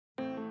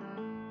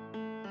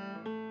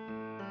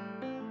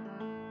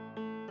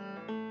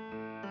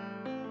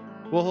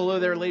Well, hello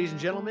there, ladies and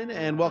gentlemen,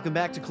 and welcome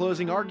back to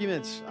Closing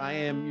Arguments. I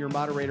am your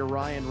moderator,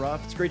 Ryan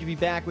Ruff. It's great to be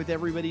back with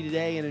everybody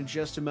today, and in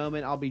just a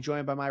moment, I'll be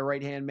joined by my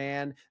right-hand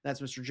man.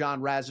 That's Mr.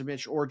 John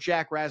Razumich, or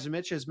Jack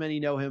Razumich, as many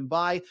know him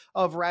by,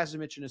 of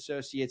Razumich and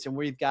Associates, and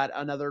we've got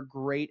another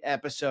great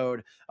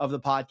episode of the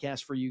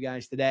podcast for you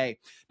guys today.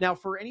 Now,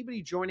 for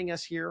anybody joining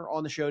us here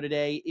on the show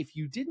today, if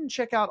you didn't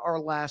check out our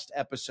last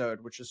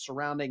episode, which is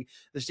surrounding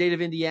the state of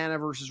Indiana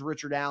versus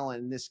Richard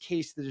Allen, this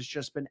case that has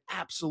just been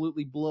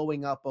absolutely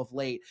blowing up of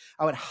late,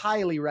 I would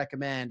highly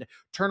recommend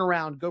turn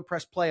around, go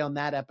press play on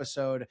that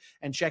episode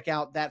and check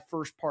out that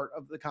first part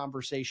of the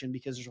conversation,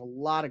 because there's a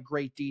lot of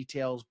great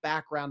details,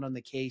 background on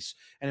the case,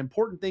 and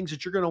important things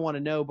that you're going to want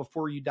to know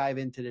before you dive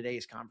into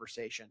today's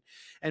conversation.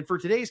 And for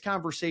today's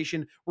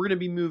conversation, we're going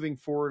to be moving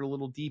forward a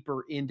little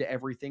deeper into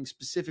everything,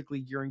 specifically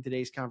during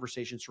today's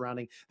conversation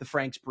surrounding the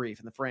Franks brief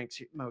and the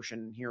Franks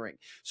motion hearing.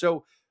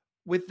 So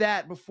with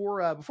that,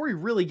 before we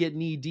really get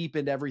knee deep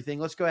into everything,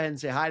 let's go ahead and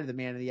say hi to the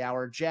man of the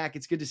hour. Jack,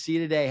 it's good to see you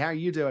today. How are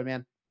you doing,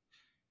 man?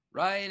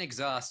 Ryan,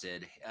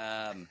 exhausted.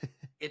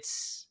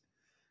 It's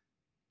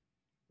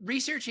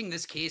researching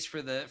this case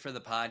for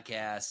the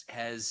podcast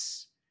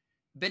has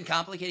been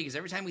complicated, because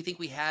every time we think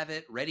we have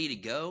it ready to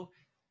go,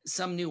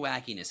 some new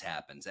wackiness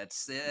happens.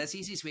 That's the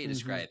easiest way of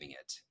describing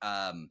it.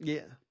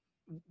 Yeah.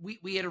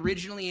 We had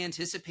originally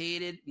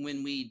anticipated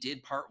when we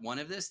did part one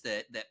of this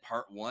that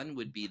part one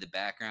would be the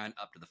background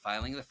up to the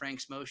filing of the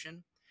Franks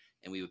motion,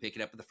 and we would pick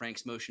it up with the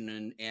Franks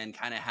motion and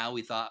kind of how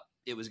we thought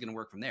it was going to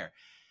work from there.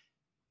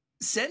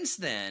 Since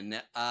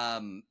then,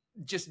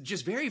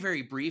 just very,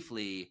 very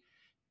briefly,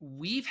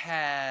 we've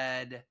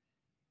had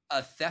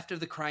a theft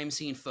of the crime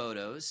scene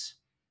photos.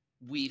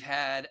 We've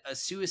had a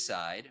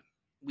suicide.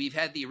 We've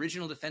had the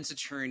original defense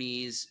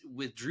attorneys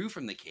withdrew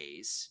from the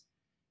case.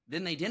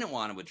 Then they didn't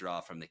want to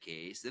withdraw from the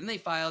case. Then they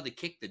filed to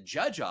kick the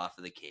judge off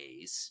of the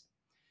case.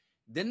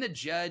 Then the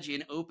judge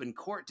in open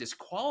court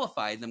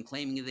disqualified them,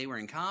 claiming they were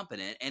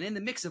incompetent. And in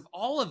the mix of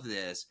all of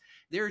this,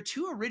 there are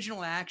two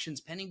original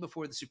actions pending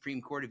before the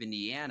Supreme Court of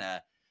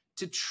Indiana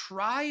to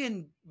try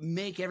and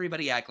make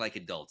everybody act like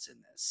adults in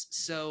this.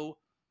 So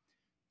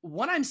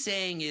what I'm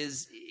saying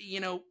is,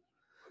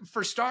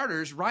 for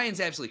starters,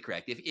 Ryan's absolutely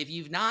correct. If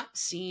you've not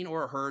seen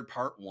or heard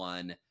part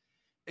one,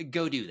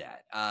 go do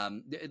that.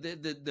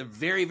 The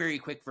very, very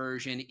quick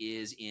version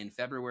is in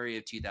February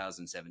of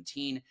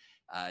 2017.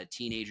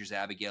 Teenagers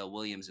Abigail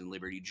Williams and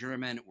Liberty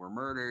German were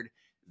murdered.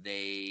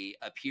 They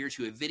appear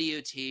to have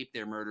videotaped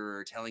their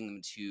murderer telling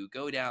them to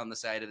go down the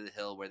side of the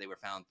hill, where they were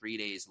found 3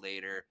 days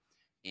later.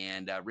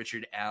 And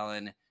Richard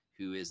Allen,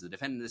 who is the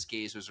defendant in this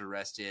case, was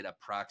arrested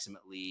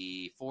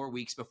approximately 4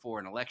 weeks before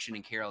an election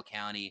in Carroll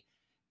County.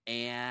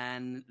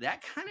 And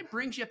that kind of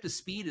brings you up to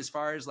speed as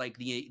far as like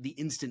the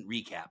instant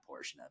recap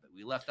portion of it.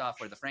 We left off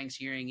where the Franks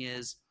hearing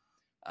is.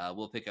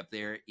 We'll pick up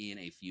there in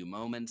a few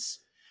moments.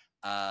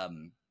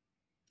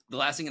 The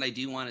last thing that I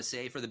do want to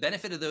say, for the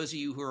benefit of those of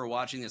you who are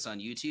watching this on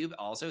YouTube,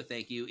 also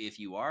thank you if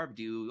you are.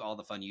 Do all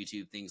the fun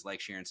YouTube things like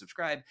share and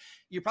subscribe.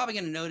 You're probably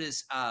going to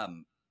notice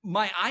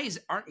my eyes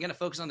aren't going to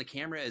focus on the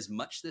camera as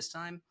much this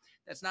time.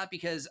 That's not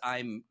because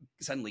I'm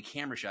suddenly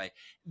camera shy.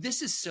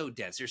 This is so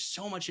dense. There's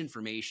so much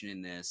information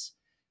in this.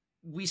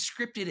 We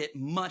scripted it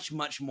much,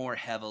 much more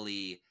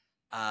heavily.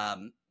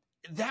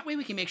 That way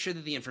we can make sure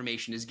that the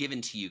information is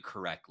given to you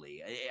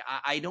correctly.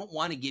 I don't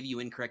want to give you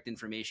incorrect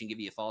information, give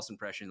you a false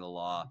impression of the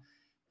law.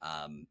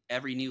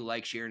 Every new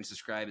like, share, and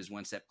subscribe is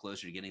one step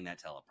closer to getting that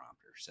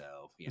teleprompter.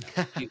 So,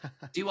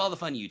 do all the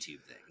fun YouTube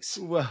things.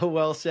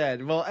 Well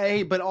said. Well,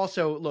 hey, but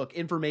also, look,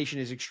 information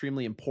is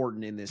extremely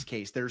important in this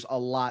case. There's a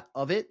lot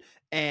of it,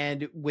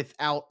 and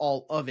without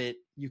all of it,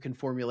 you can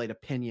formulate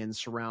opinions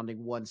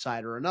surrounding one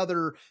side or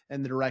another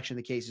and the direction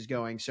the case is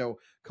going. So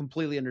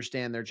completely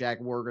understand there, Jack.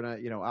 We're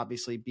going to,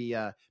 obviously be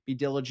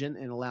diligent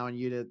in allowing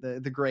you to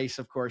the grace,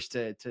 of course,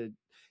 to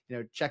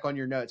check on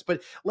your notes.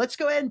 But let's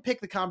go ahead and pick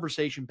the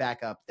conversation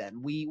back up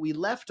then. We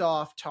left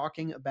off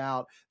talking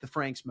about the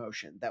Franks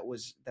motion that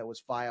was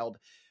filed.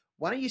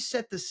 Why don't you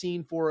set the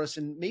scene for us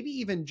and maybe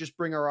even just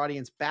bring our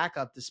audience back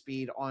up to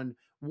speed on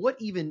what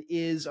even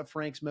is a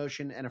Franks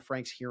motion and a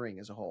Franks hearing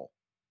as a whole?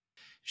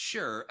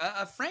 Sure.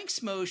 A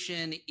Franks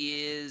motion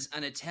is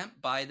an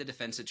attempt by the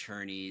defense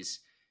attorneys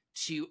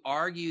to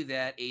argue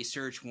that a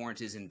search warrant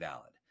is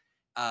invalid.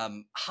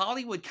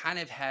 Hollywood kind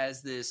of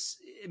has this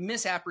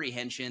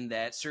misapprehension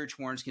that search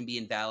warrants can be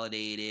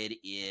invalidated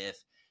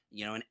if,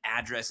 an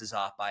address is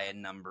off by a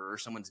number or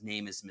someone's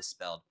name is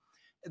misspelled.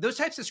 Those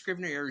types of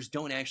Scrivener errors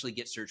don't actually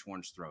get search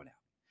warrants thrown out.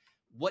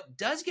 What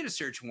does get a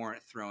search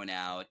warrant thrown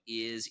out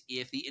is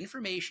if the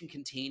information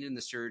contained in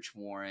the search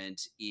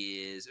warrant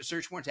is a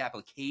search warrant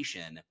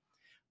application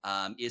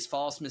is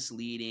false,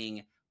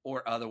 misleading,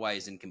 or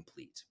otherwise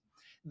incomplete.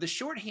 The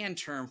shorthand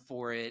term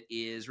for it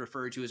is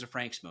referred to as a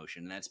Franks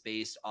motion, and that's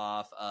based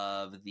off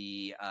of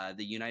the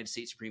United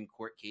States Supreme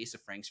Court case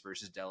of Franks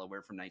versus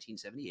Delaware from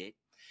 1978.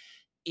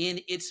 In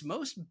its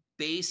most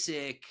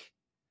basic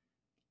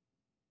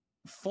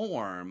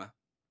form,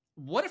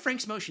 what a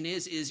Franks motion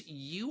is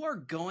you are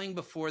going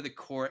before the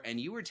court and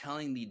you are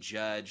telling the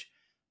judge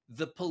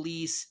the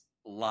police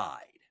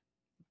lied.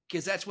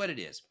 because that's what it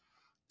is.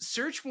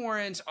 Search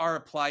warrants are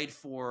applied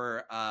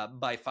for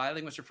by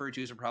filing what's referred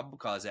to as a probable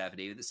cause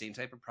affidavit, the same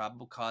type of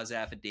probable cause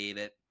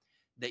affidavit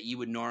that you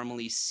would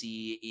normally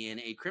see in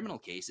a criminal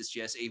case. It's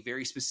just a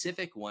very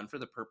specific one for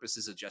the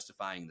purposes of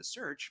justifying the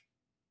search.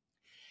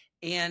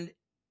 And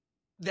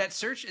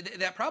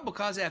that probable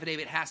cause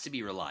affidavit has to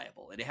be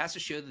reliable. And it has to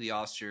show that the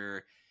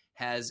officer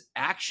has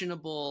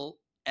actionable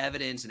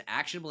evidence and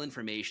actionable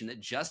information that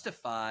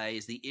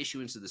justifies the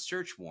issuance of the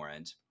search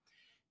warrant.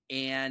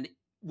 And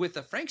with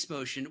the Franks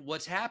motion,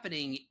 what's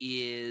happening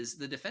is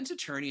the defense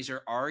attorneys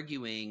are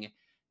arguing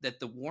that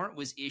the warrant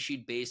was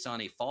issued based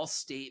on a false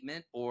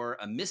statement or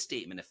a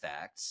misstatement of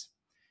facts.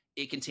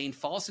 It contained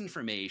false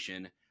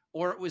information,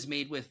 or it was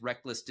made with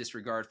reckless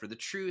disregard for the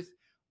truth,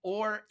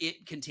 or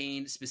it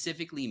contained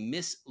specifically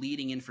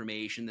misleading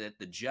information that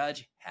the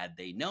judge, had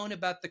they known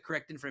about the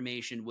correct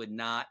information, would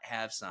not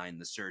have signed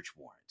the search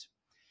warrant.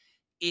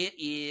 It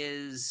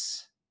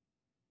is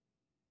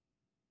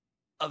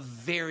a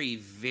very,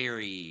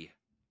 very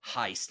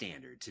high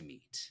standard to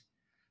meet.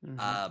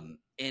 Mm-hmm.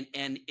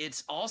 And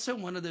it's also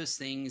one of those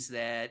things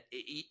that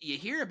you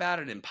hear about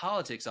it in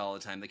politics all the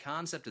time, the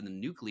concept of the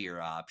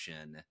nuclear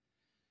option.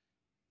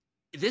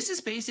 This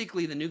is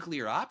basically the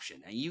nuclear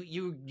option. And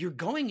you're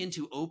going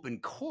into open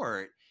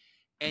court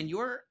and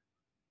you're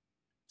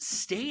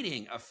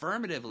stating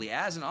affirmatively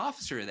as an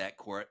officer of that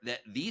court that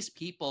these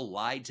people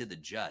lied to the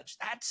judge.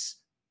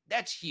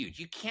 That's huge.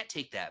 You can't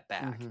take that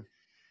back. Mm-hmm.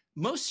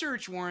 Most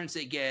search warrants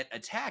that get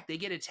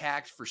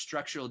attacked for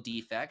structural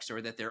defects,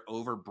 or that they're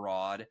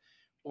overbroad,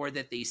 or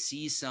that they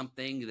see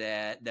something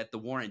that the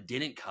warrant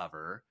didn't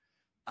cover.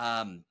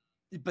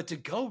 But to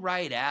go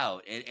right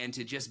out and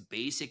to just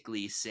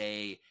basically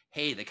say,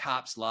 hey, the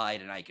cops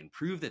lied and I can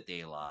prove that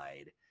they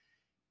lied,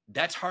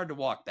 that's hard to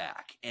walk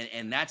back.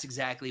 And that's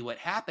exactly what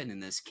happened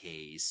in this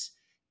case,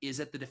 is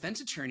that the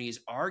defense attorneys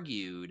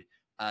argued,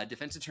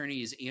 defense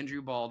attorneys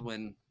Andrew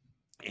Baldwin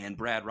and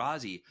Brad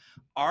Rozzi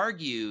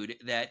argued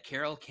that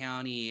Carroll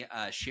County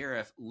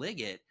Sheriff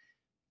Liggett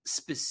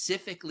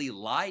specifically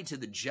lied to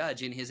the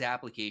judge in his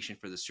application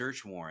for the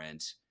search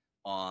warrant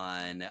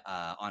on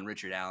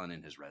Richard Allen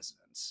and his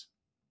residence.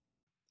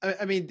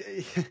 I mean,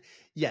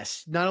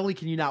 yes, not only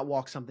can you not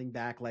walk something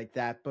back like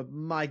that, but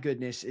my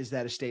goodness, is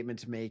that a statement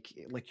to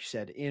make, like you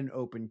said, in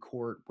open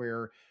court,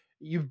 where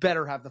you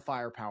better have the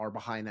firepower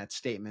behind that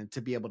statement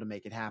to be able to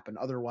make it happen.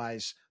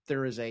 Otherwise,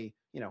 there is a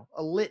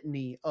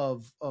litany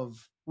of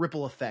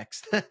ripple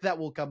effects that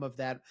will come of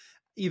that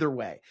either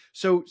way.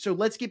 So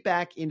let's get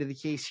back into the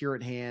case here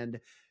at hand.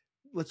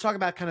 Let's talk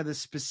about kind of the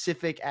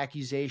specific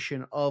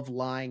accusation of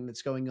lying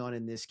that's going on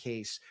in this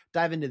case.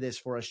 Dive into this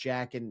for us,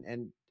 Jack,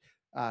 and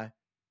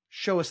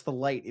show us the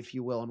light, if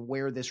you will, and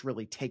where this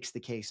really takes the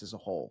case as a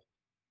whole.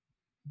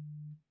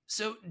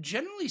 So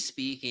generally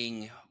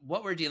speaking,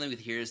 what we're dealing with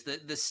here is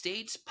the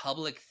state's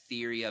public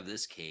theory of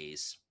this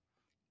case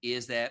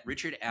is that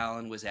Richard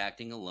Allen was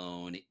acting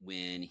alone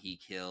when he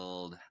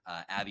killed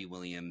Abby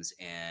Williams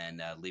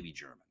and Libby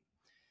German.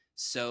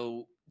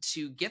 So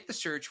to get the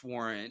search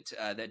warrant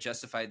that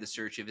justified the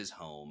search of his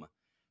home,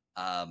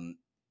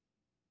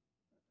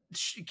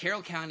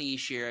 Carroll County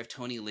Sheriff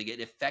Tony Liggett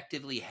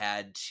effectively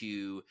had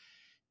to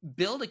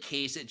build a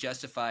case that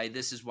justified,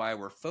 this is why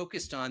we're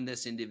focused on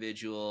this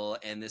individual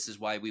and this is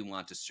why we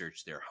want to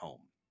search their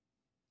home.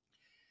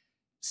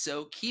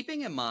 So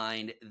keeping in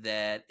mind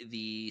that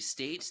the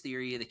state's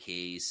theory of the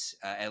case,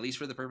 at least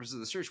for the purpose of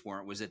the search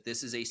warrant, was that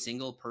this is a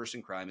single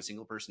person crime, a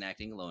single person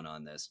acting alone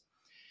on this,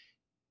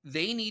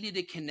 they needed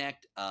to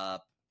connect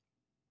up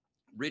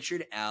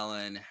Richard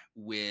Allen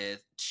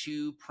with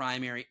two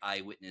primary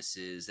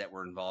eyewitnesses that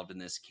were involved in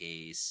this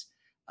case,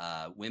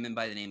 women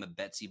by the name of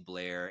Betsy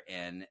Blair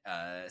and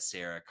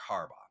Sarah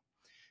Carbaugh.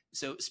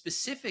 So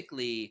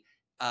specifically,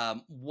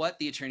 what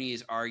the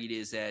attorneys argued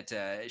is that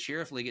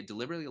Sheriff Liggett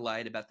deliberately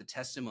lied about the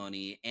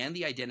testimony and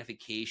the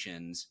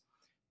identifications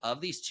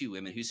of these two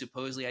women, who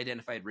supposedly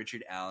identified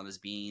Richard Allen as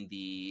being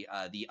the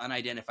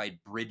unidentified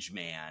bridge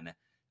man,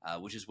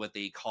 which is what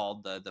they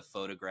called the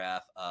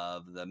photograph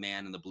of the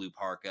man in the blue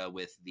parka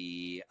with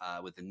the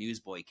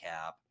newsboy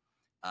cap,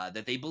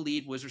 that they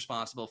believed was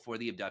responsible for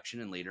the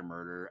abduction and later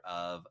murder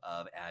of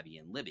Abby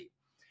and Libby.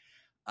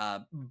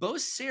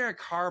 Both Sarah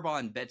Carbaugh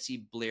and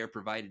Betsy Blair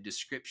provided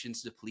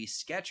descriptions to police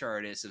sketch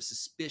artists of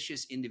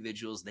suspicious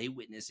individuals they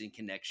witnessed in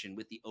connection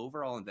with the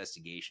overall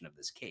investigation of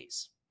this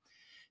case.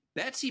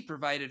 Betsy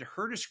provided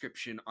her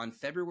description on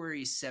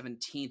February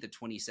 17th of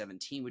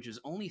 2017, which was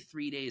only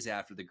 3 days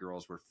after the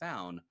girls were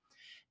found,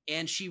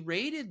 and she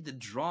rated the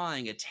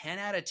drawing a 10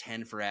 out of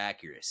 10 for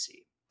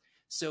accuracy.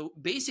 So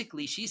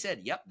basically, she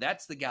said, yep,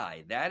 that's the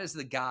guy. That is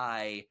the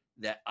guy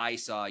that I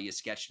saw. You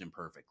sketched him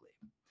perfectly.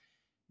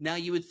 Now,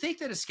 you would think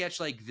that a sketch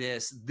like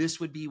this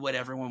would be what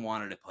everyone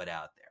wanted to put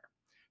out there.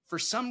 For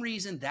some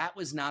reason, that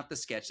was not the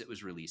sketch that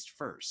was released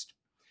first.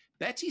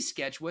 Betsy's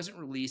sketch wasn't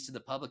released to the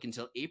public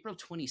until April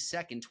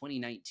 22nd,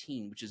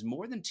 2019, which is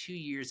more than 2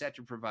 years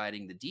after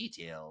providing the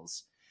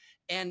details.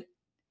 And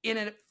in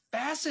a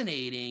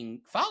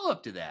fascinating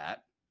follow-up to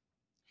that,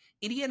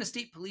 Indiana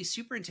State Police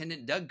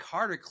Superintendent Doug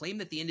Carter claimed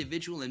that the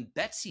individual in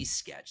Betsy's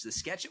sketch, the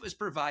sketch that was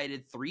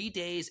provided 3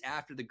 days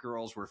after the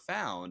girls were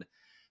found,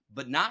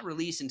 but not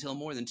released until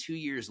more than 2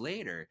 years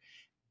later,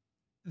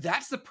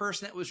 that's the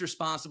person that was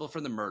responsible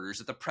for the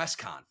murders at the press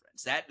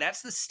conference.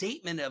 That's the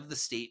statement of the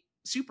state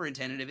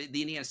superintendent, of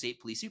the Indiana State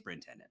Police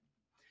Superintendent.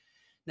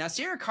 Now,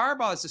 Sarah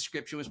Carbaugh's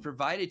description was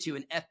provided to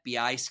an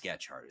FBI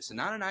sketch artist, so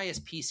not an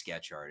ISP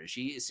sketch artist.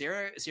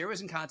 Sarah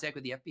was in contact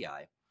with the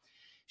FBI.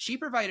 She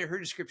provided her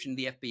description to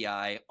the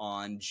FBI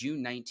on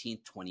June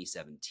 19th,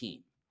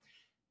 2017.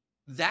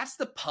 That's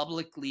the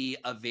publicly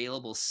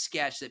available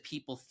sketch that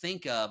people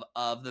think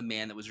of the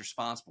man that was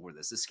responsible for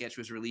this. This sketch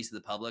was released to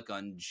the public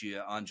on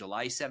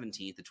July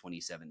 17th of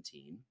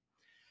 2017.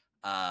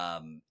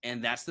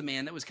 And that's the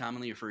man that was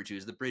commonly referred to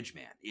as the Bridge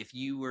Man. If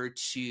you were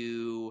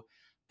to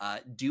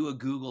do a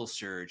Google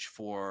search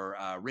for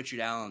Richard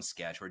Allen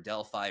sketch or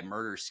Delphi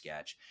murder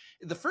sketch,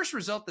 the first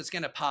result that's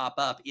going to pop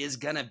up is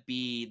going to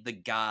be the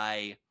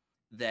guy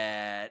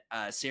that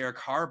Sarah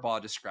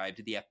Carbaugh described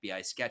to the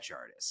FBI sketch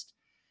artist.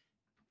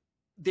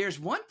 There's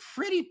one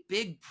pretty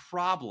big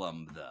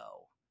problem,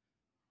 though,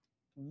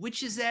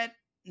 which is that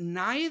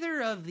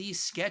neither of these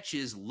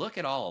sketches look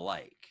at all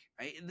alike.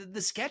 Right?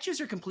 The sketches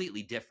are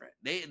completely different.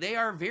 They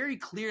are very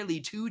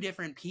clearly two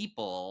different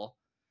people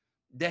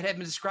that have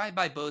been described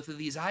by both of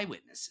these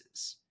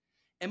eyewitnesses.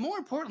 And more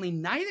importantly,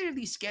 neither of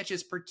these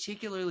sketches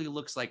particularly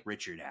looks like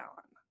Richard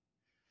Allen.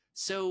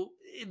 So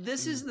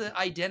this is the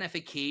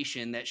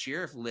identification that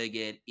Sheriff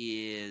Liggett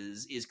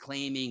is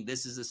claiming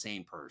this is the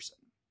same person.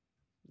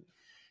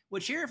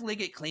 What Sheriff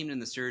Liggett claimed in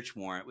the search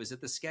warrant was that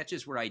the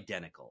sketches were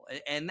identical,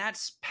 and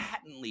that's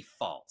patently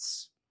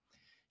false.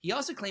 He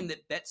also claimed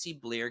that Betsy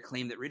Blair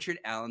claimed that Richard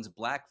Allen's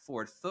black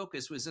Ford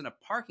Focus was in a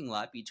parking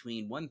lot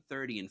between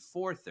 1:30 and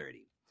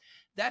 4:30.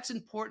 That's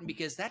important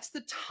because that's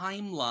the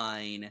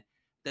timeline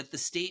that the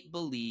state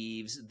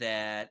believes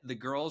that the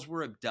girls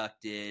were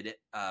abducted,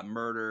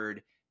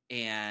 murdered,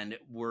 and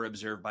were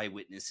observed by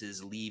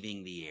witnesses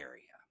leaving the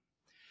area.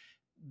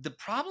 The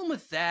problem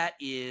with that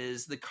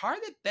is the car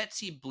that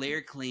Betsy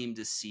Blair claimed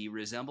to see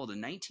resembled a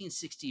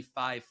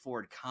 1965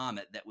 Ford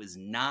Comet that was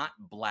not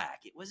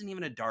black. It wasn't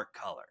even a dark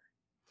color.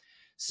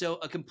 So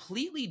a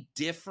completely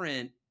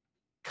different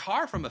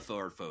car from a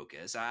Ford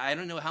Focus. I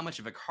don't know how much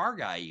of a car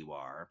guy you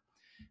are,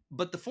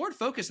 but the Ford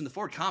Focus and the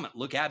Ford Comet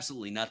look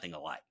absolutely nothing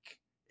alike.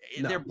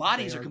 No, their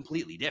bodies are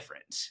completely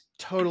different.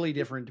 Totally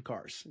different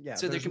cars. Yeah,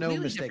 so there's no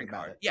mistake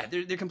about it. Yeah,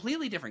 they're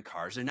completely different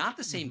cars. They're not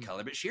the same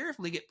color, but Sheriff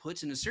Liggett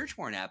puts in a search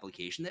warrant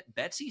application that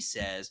Betsy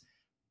says,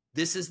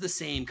 this is the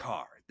same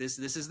car. This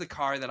is the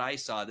car that I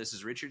saw. This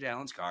is Richard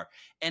Allen's car.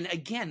 And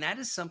again, that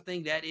is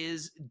something that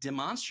is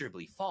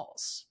demonstrably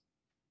false.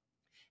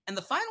 And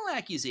the final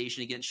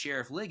accusation against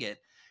Sheriff Liggett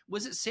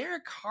was that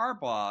Sarah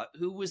Carbaugh,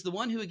 who was the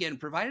one who, again,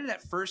 provided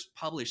that first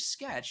published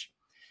sketch,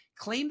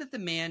 claimed that the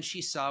man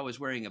she saw was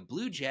wearing a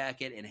blue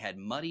jacket and had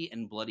muddy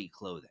and bloody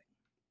clothing.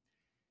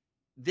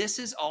 This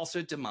is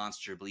also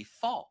demonstrably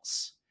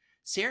false.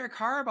 Sarah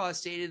Carbaugh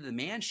stated the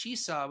man she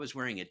saw was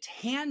wearing a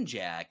tan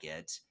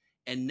jacket,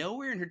 and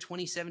nowhere in her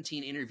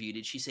 2017 interview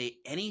did she say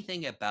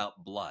anything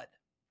about blood.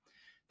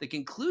 The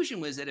conclusion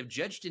was that if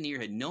Judge Denier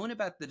had known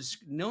that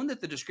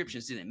the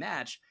descriptions didn't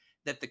match,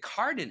 that the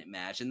car didn't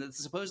match, and that the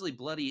supposedly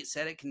bloody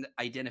aesthetic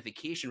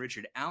identification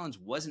Richard Allen's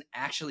wasn't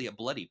actually a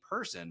bloody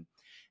person,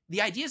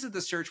 the ideas of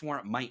the search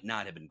warrant might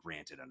not have been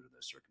granted under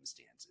those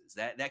circumstances.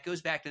 That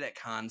goes back to that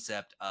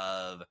concept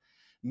of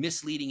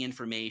misleading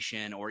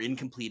information or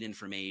incomplete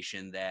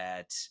information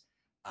that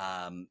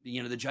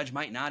the judge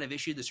might not have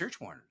issued the search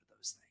warrant under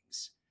those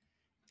things.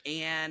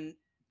 And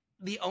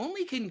the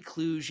only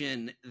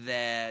conclusion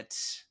that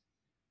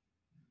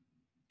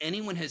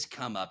anyone has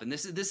come up, and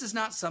this is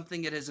not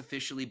something that has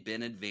officially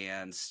been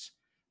advanced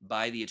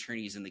by the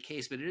attorneys in the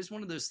case, but it is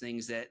one of those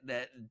things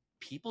that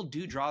people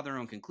do draw their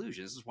own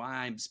conclusions. This is why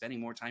I'm spending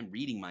more time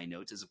reading my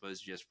notes as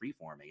opposed to just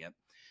freeforming it.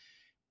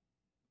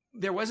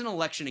 There was an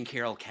election in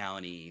Carroll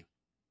County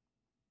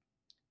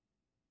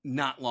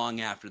not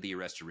long after the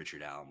arrest of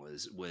Richard Allen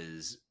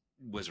was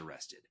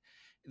arrested.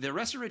 The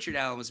arrest of Richard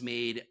Allen was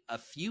made a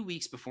few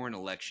weeks before an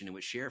election in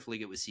which Sheriff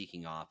Liggett was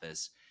seeking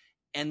office.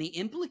 And the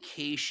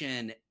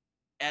implication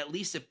at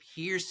least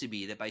appears to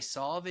be that by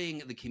solving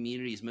the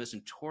community's most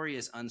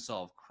notorious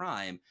unsolved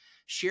crime,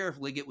 Sheriff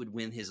Liggett would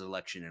win his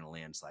election in a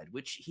landslide,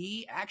 which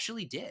he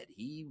actually did.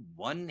 He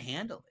won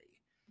handily.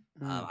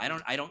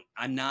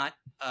 I'm not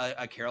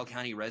a Carroll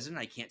County resident.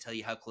 I can't tell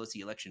you how close the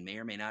election may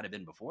or may not have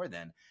been before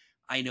then.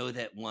 I know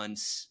that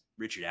once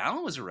Richard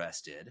Allen was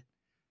arrested,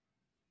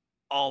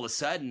 all of a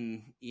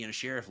sudden,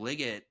 Sheriff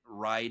Liggett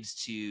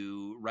rides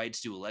to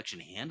election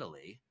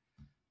handily.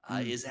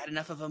 Is that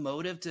enough of a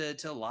motive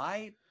to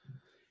lie?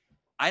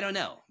 I don't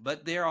know,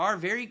 but there are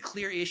very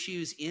clear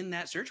issues in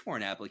that search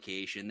warrant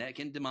application that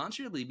can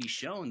demonstrably be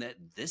shown that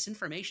this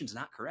information is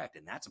not correct,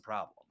 and that's a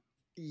problem.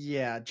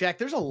 Yeah, Jack,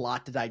 there's a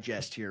lot to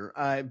digest here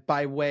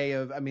by way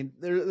of,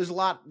 there's a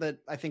lot that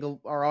I think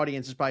our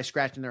audience is probably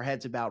scratching their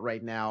heads about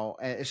right now,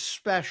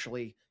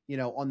 especially,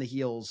 on the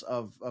heels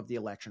of the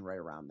election right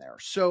around there.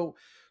 So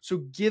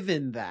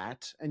given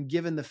that, and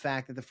given the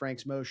fact that the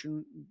Franks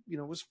motion,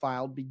 was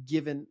filed, be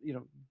given,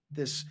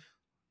 this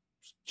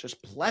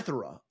just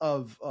plethora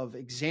of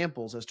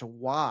examples as to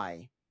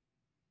why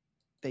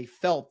they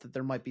felt that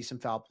there might be some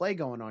foul play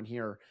going on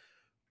here,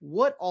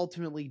 what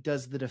ultimately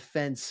does the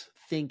defense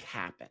think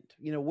happened?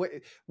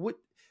 What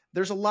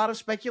there's a lot of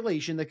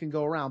speculation that can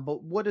go around,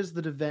 but what is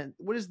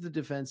the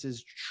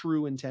defense's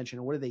true intention,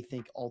 and what do they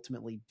think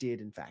ultimately did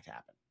in fact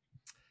happen?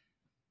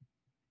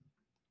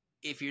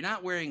 If you're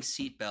not wearing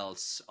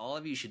seatbelts, all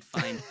of you should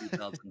find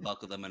seatbelts and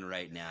buckle them in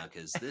right now,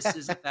 because this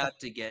is about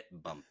to get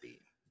bumpy.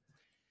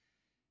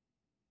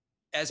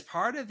 As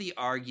part of the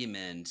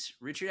argument,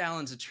 Richard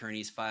Allen's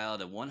attorneys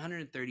filed a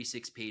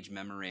 136-page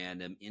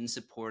memorandum in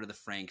support of the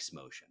Franks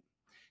motion.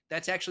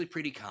 That's actually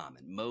pretty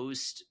common.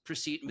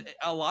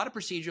 A lot of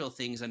procedural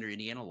things under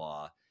Indiana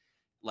law,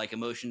 like a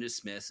motion to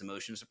dismiss, a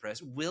motion to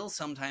suppress, will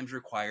sometimes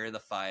require the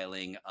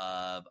filing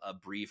of a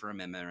brief or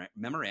a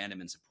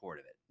memorandum in support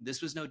of it.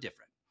 This was no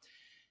different.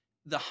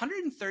 The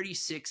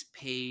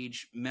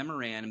 136-page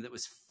memorandum that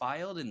was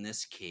filed in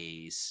this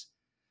case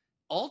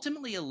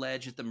ultimately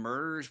alleged that the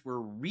murders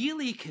were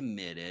really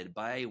committed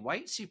by a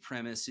white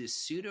supremacist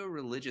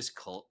pseudo-religious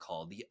cult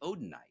called the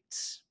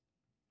Odinites.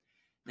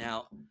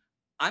 Now,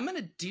 I'm going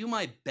to do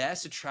my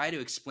best to try to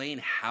explain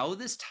how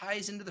this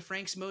ties into the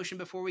Franks motion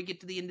before we get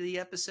to the end of the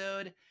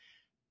episode.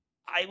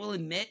 I will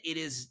admit it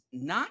is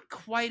not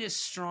quite as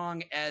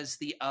strong as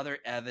the other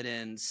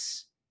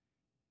evidence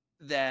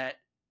that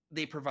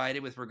they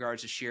provided with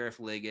regards to Sheriff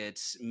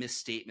Liggett's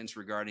misstatements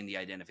regarding the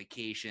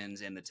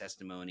identifications and the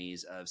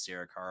testimonies of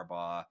Sarah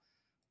Carbaugh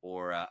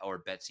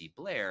or Betsy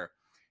Blair.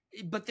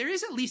 But there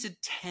is at least a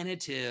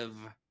tentative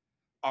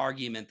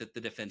argument that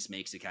the defense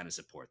makes to kind of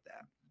support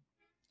that.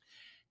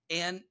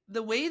 And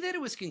the way that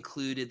it was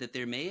concluded that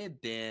there may have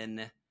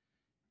been,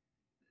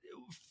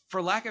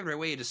 for lack of a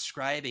way of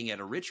describing it,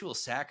 a ritual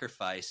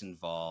sacrifice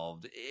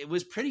involved, it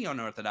was pretty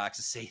unorthodox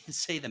to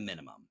say the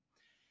minimum.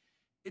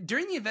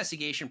 During the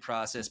investigation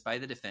process by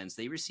the defense,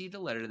 they received a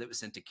letter that was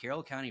sent to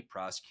Carroll County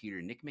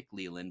Prosecutor Nick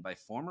McLeland by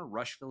former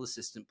Rushville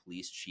Assistant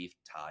Police Chief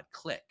Todd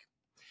Click.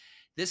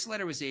 This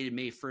letter was dated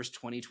May 1st,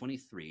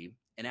 2023,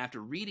 and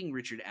after reading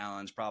Richard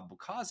Allen's probable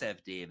cause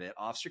affidavit,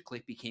 Officer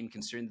Click became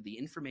concerned that the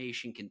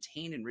information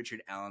contained in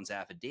Richard Allen's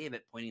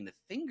affidavit pointing the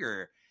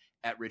finger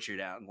at Richard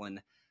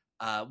Allen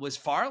was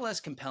far less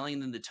compelling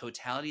than the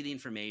totality of the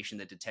information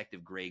that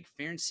Detective Greg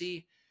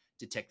Ferenczi,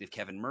 Detective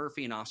Kevin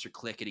Murphy, and Officer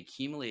Click had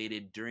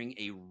accumulated during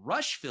a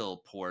Rushville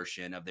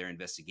portion of their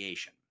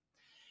investigation.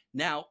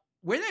 Now,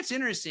 where that's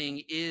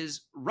interesting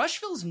is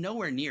Rushville's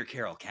nowhere near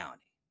Carroll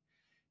County.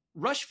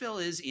 Rushville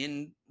is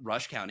in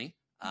Rush County.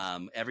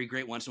 Every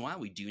great once in a while,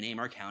 we do name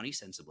our county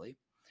sensibly.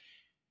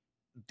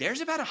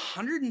 There's about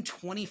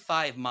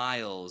 125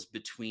 miles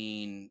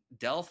between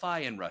Delphi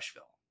and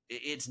Rushville.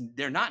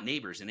 They're not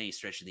neighbors in any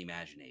stretch of the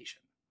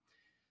imagination.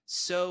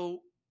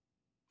 So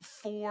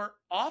for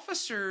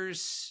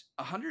officers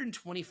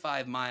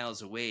 125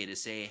 miles away to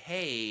say,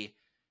 hey,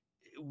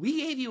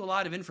 we gave you a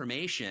lot of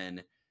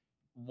information.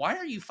 Why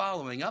are you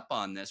following up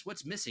on this?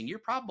 What's missing? Your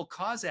probable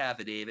cause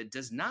affidavit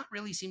does not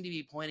really seem to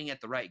be pointing at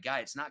the right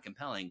guy. It's not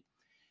compelling.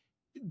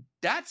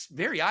 That's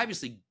very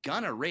obviously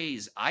gonna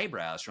raise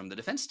eyebrows from the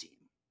defense team.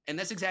 And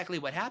that's exactly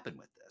what happened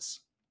with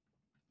this.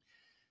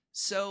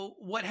 So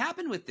what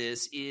happened with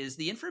this is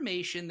the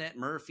information that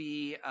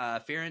Murphy,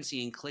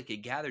 Ferenczi, and Click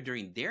had gathered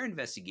during their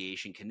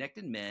investigation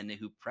connected men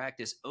who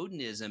practiced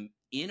Odinism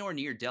in or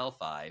near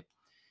Delphi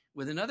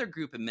with another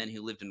group of men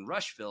who lived in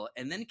Rushville,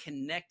 and then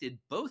connected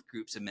both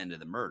groups of men to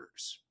the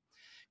murders.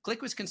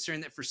 Click was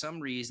concerned that for some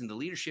reason the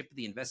leadership of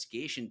the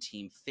investigation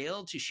team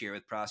failed to share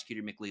with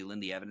Prosecutor McLeland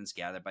the evidence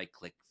gathered by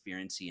Click,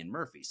 Ferenczi, and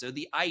Murphy. So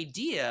the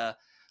idea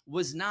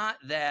was not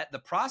that the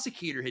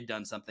prosecutor had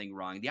done something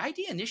wrong. The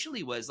idea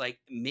initially was like,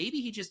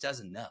 maybe he just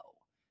doesn't know.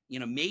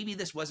 Maybe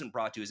this wasn't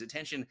brought to his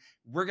attention.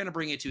 We're going to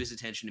bring it to his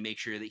attention to make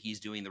sure that he's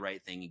doing the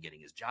right thing and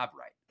getting his job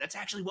right. That's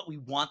actually what we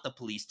want the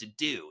police to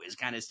do, is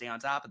kind of stay on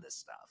top of this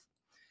stuff.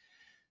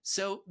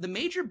 So the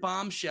major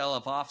bombshell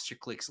of Officer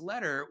Click's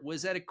letter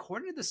was that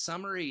according to the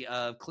summary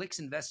of Click's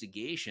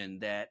investigation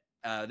that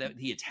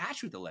he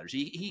attached with the letters,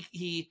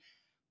 he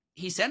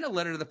sent a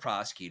letter to the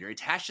prosecutor,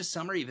 attached a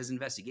summary of his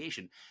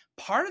investigation.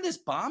 Part of this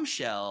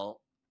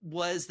bombshell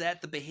was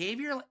that the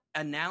Behavioral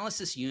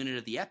Analysis Unit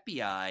of the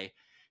FBI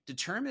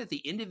determined that the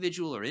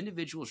individual or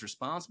individuals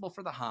responsible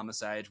for the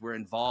homicides were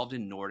involved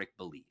in Nordic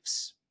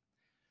beliefs.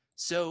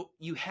 So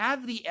you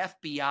have the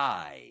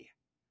FBI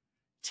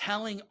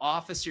telling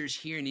officers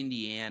here in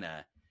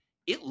Indiana,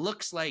 it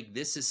looks like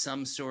this is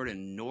some sort of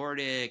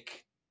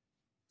Nordic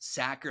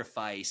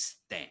sacrifice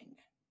thing.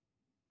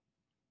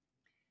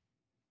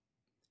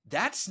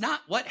 That's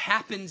not what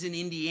happens in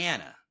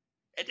Indiana.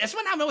 That's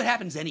not what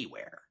happens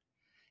anywhere.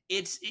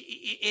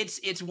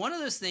 It's one of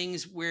those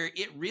things where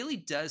it really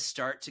does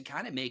start to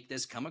kind of make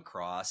this come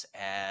across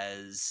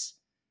as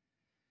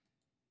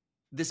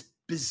this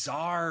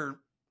bizarre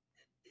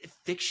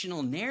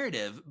fictional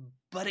narrative,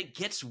 but it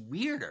gets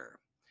weirder.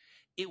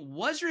 It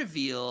was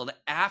revealed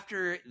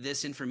after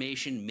this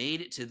information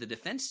made it to the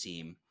defense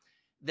team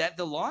that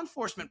the law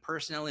enforcement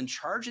personnel in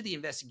charge of the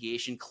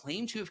investigation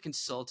claimed to have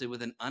consulted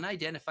with an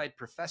unidentified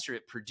professor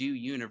at Purdue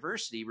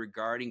University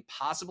regarding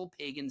possible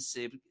pagan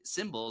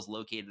symbols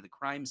located at the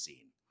crime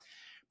scene.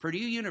 Purdue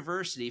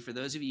University, for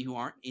those of you who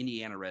aren't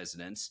Indiana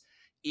residents,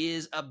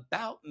 is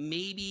about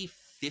maybe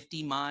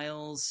 50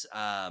 miles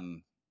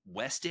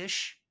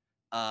westish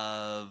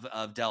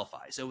of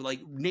Delphi. So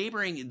like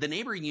the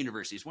neighboring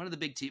universities, one of the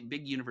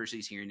big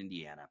universities here in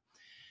Indiana.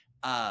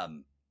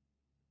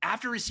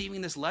 After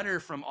receiving this letter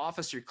from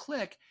Officer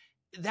Click,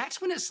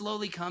 that's when it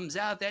slowly comes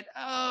out that,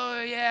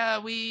 oh yeah,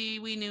 we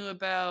knew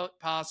about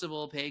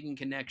possible pagan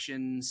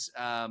connections.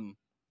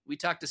 We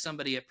talked to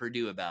somebody at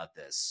Purdue about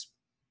this,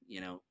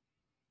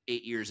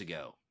 8 years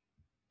ago.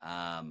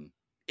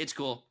 It's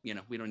cool.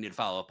 We don't need to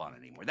follow up on it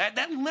anymore.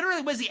 That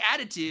literally was the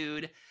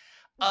attitude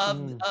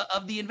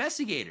of the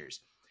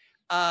investigators.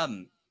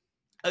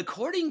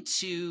 According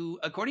to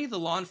the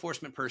law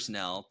enforcement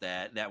personnel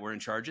that were in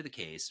charge of the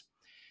case,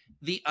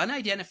 the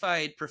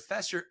unidentified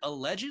professor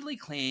allegedly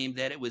claimed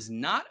that it was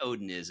not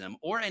Odinism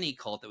or any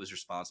cult that was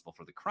responsible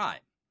for the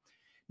crime.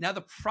 Now,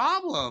 the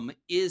problem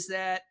is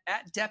that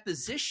at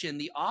deposition,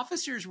 the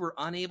officers were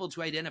unable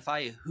to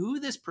identify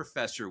who this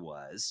professor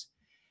was,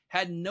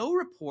 had no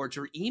reports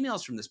or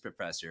emails from this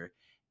professor,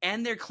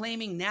 and they're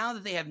claiming now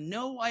that they have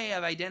no way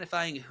of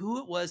identifying who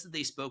it was that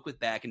they spoke with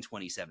back in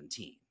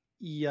 2017.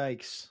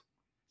 Yikes.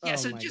 Yeah,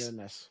 so just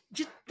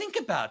think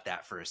about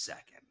that for a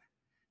second.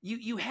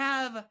 You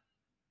have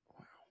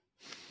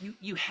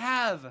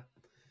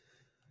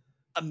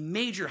a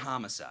major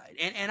homicide,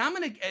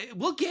 and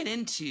we'll get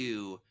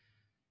into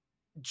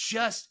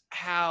just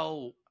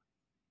how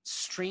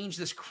strange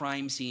this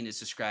crime scene is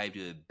described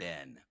to have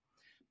been.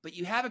 But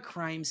you have a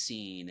crime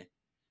scene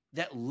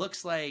that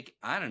looks like,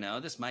 I don't know,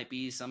 this might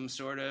be some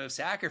sort of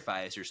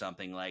sacrifice or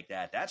something like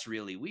that. That's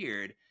really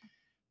weird.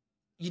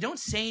 You don't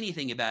say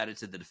anything about it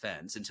to the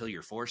defense until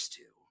you're forced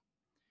to.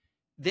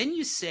 Then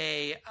you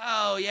say,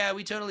 oh, yeah,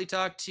 we totally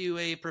talked to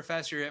a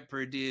professor at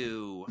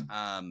Purdue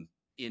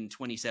in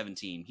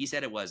 2017. He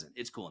said it wasn't.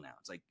 It's cool now.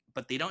 It's like,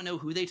 but they don't know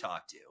who they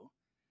talked to.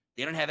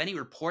 They don't have any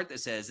report that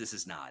says this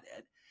is not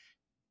it.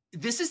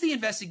 This is the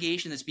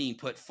investigation that's being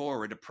put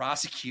forward to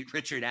prosecute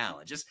Richard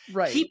Allen. Just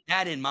keep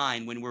that in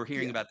mind when we're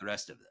hearing about the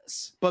rest of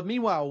this. But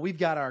meanwhile, we've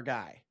got our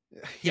guy.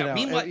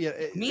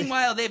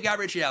 Meanwhile, they've got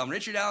Richard Allen.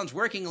 Richard Allen's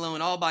working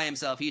alone all by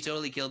himself. He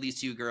totally killed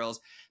these two girls.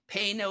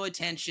 Pay no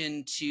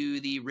attention to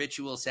the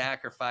ritual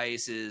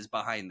sacrifices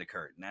behind the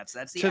curtain. That's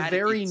the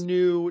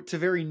to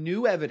very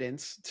new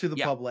evidence to the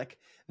public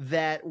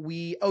that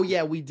we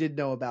did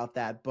know about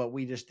that, but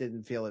we just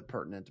didn't feel it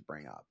pertinent to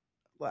bring up.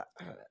 Well,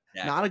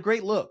 not a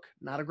great look.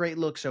 Not a great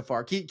look so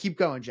far. Keep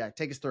going, Jack.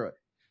 Take us through it.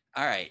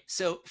 All right.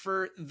 So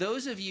for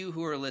those of you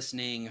who are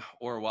listening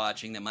or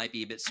watching that might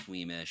be a bit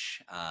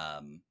squeamish,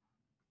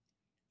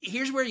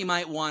 here's where you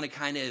might want to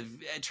kind of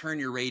turn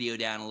your radio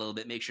down a little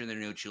bit, make sure there are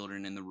no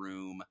children in the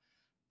room,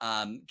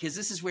 because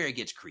this is where it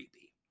gets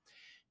creepy.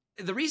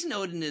 The reason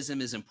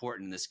Odinism is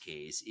important in this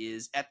case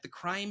is at the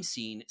crime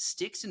scene,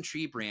 sticks and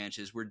tree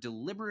branches were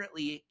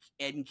deliberately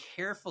and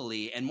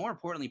carefully, and more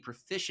importantly,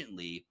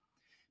 proficiently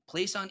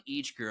placed on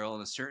each girl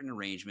in a certain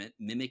arrangement,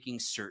 mimicking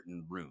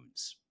certain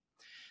runes.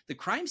 The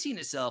crime scene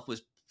itself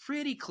was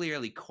pretty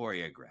clearly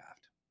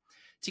choreographed.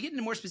 To get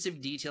into more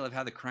specific detail of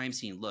how the crime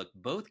scene looked,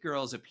 both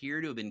girls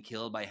appear to have been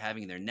killed by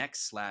having their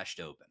necks slashed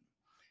open.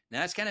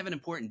 Now, that's kind of an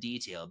important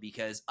detail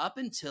because up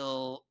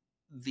until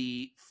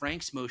the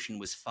Frank's motion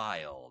was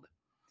filed,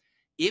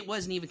 it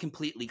wasn't even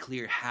completely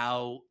clear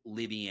how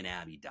Libby and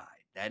Abby died.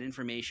 That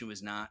information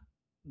was not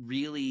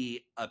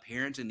really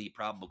apparent in the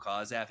probable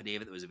cause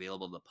affidavit that was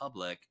available to the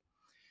public.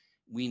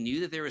 We knew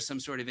that there was some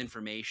sort of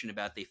information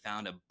about they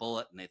found a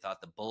bullet and they thought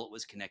the bullet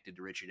was connected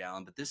to Richard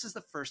Allen, but this is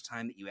the first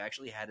time that you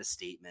actually had a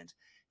statement.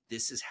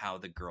 This is how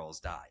the girls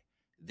die.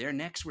 Their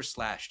necks were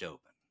slashed open.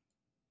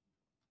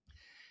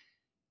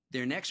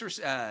 Their necks were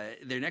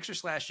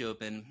slashed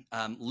open.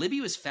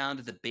 Libby was found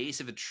at the base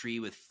of a tree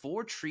with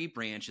 4 tree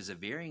branches of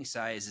varying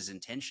sizes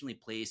intentionally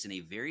placed in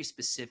a very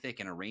specific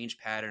and arranged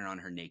pattern on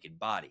her naked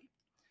body.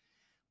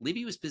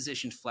 Libby was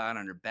positioned flat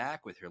on her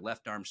back with her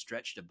left arm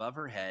stretched above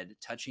her head,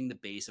 touching the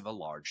base of a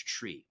large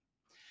tree.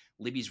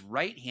 Libby's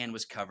right hand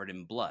was covered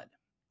in blood.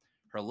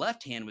 Her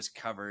left hand was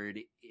covered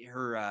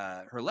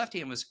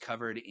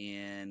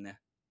in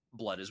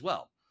blood as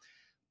well.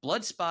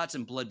 Blood spots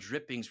and blood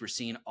drippings were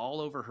seen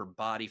all over her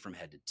body from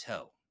head to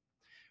toe.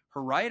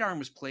 Her right arm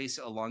was placed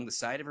along the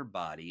side of her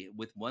body,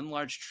 with one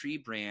large tree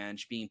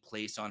branch being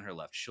placed on her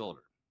left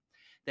shoulder.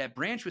 That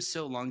branch was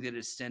so long that it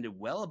extended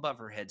well above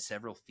her head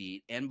several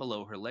feet and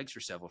below her legs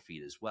for several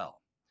feet as well.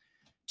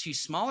 2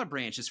 smaller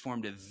branches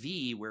formed a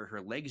V where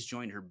her legs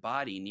joined her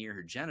body near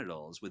her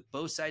genitals, with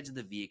both sides of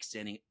the V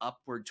extending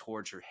upward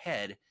towards her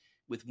head,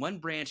 with one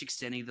branch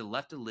extending to the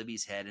left of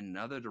Libby's head and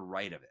another to the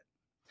right of it.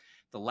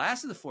 The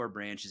last of the 4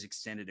 branches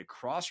extended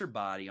across her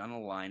body on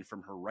a line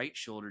from her right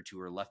shoulder to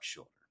her left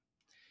shoulder.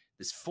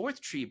 This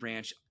 4th tree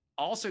branch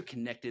also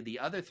connected the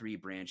other 3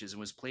 branches and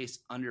was placed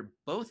under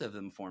both of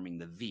them, forming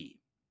the V.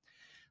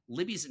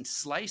 Libby's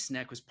sliced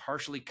neck was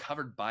partially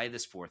covered by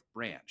this 4th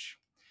branch.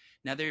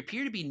 Now, there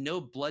appeared to be no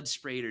blood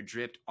sprayed or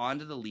dripped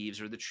onto the leaves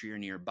or the tree or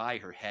nearby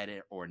her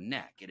head or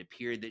neck. It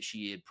appeared that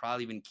she had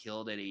probably been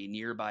killed at a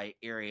nearby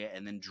area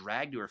and then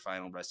dragged to her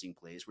final resting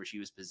place, where she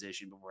was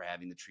positioned before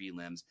having the tree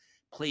limbs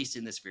placed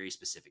in this very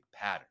specific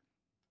pattern.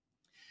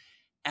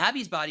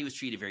 Abby's body was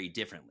treated very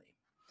differently.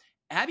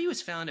 Abby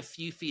was found a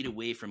few feet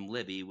away from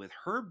Libby, with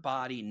her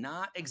body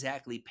not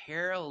exactly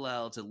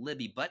parallel to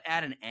Libby, but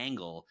at an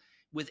angle,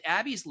 with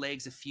Abby's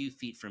legs a few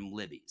feet from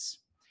Libby's.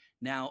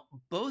 Now,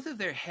 both of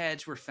their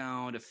heads were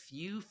found a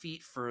few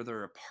feet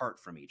further apart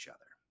from each other.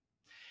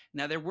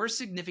 Now, there were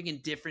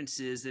significant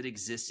differences that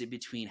existed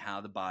between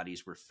how the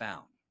bodies were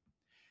found.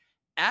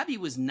 Abby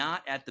was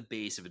not at the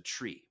base of a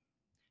tree.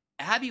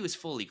 Abby was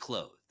fully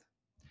clothed.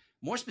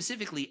 More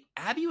specifically,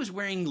 Abby was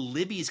wearing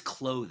Libby's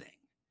clothing.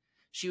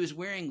 She was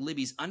wearing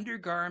Libby's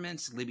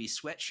undergarments, Libby's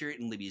sweatshirt,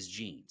 and Libby's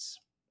jeans.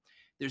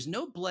 There's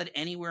no blood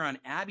anywhere on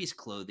Abby's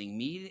clothing,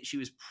 meaning that she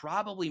was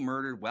probably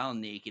murdered while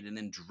naked and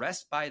then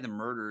dressed by the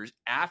murderers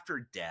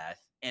after death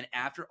and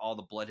after all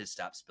the blood had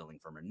stopped spilling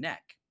from her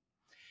neck.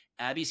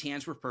 Abby's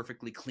hands were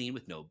perfectly clean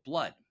with no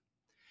blood.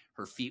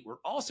 Her feet were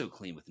also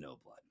clean with no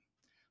blood.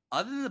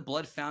 Other than the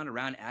blood found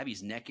around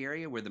Abby's neck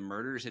area where the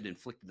murderers had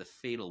inflicted the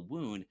fatal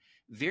wound,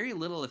 very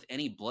little, if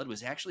any, blood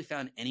was actually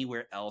found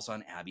anywhere else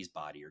on Abby's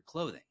body or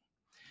clothing.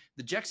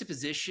 The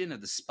juxtaposition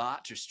of the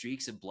spots or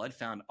streaks of blood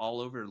found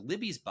all over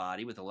Libby's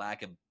body with a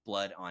lack of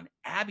blood on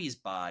Abby's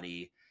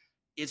body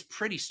is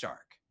pretty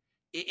stark.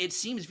 It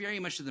seems very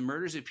much that the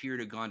murders appear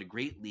to have gone to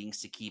great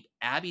lengths to keep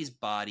Abby's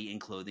body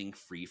and clothing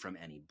free from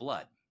any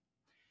blood.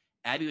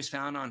 Abby was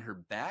found on her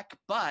back,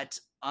 but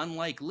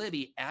unlike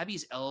Libby,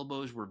 Abby's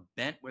elbows were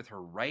bent with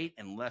her right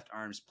and left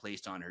arms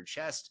placed on her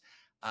chest,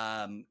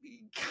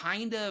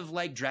 kind of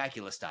like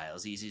Dracula style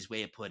is the easiest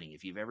way of putting it.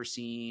 If you've ever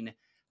seen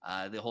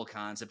the whole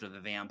concept of a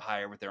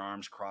vampire with their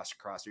arms crossed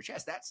across their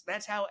chest,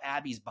 that's how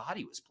Abby's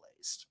body was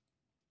placed.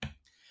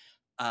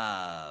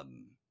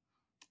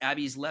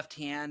 Abby's left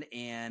hand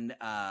and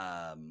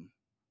her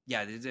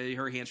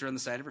hands were on the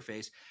side of her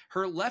face.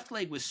 Her left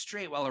leg was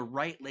straight while her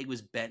right leg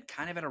was bent,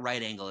 kind of at a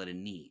right angle at a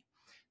knee.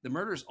 The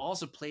murderers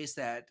also placed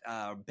that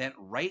bent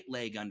right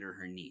leg under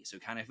her knee, so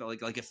kind of felt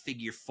like a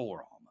figure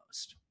 4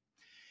 almost.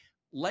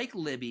 Like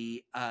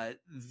Libby,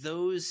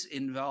 those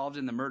involved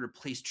in the murder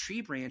placed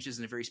tree branches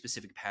in a very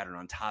specific pattern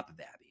on top of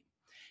Abby.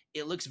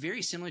 It looks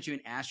very similar to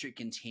an asterisk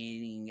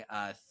containing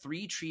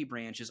 3 tree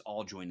branches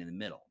all joined in the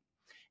middle.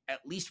 At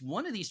least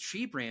one of these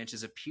tree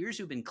branches appears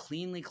to have been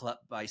cleanly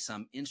clipped by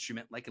some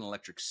instrument like an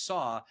electric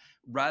saw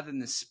rather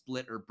than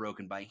split or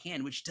broken by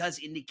hand, which does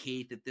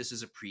indicate that this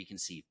is a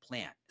preconceived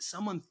plan.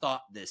 Someone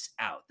thought this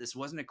out. This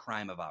wasn't a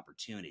crime of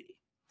opportunity.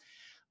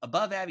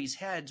 Above Abby's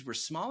heads were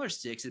smaller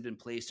sticks that had been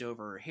placed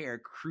over her hair,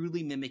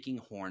 crudely mimicking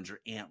horns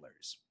or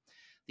antlers.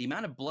 The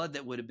amount of blood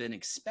that would have been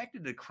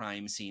expected at a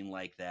crime scene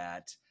like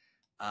that,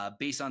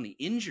 based on the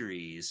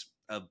injuries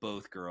of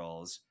both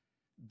girls,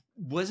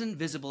 wasn't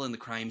visible in the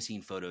crime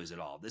scene photos at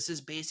all. This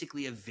is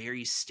basically a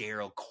very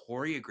sterile,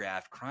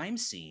 choreographed crime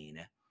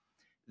scene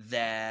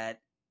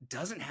that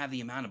doesn't have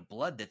the amount of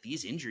blood that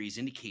these injuries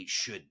indicate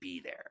should be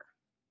there.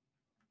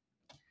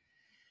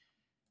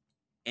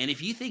 And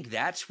if you think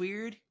that's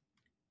weird,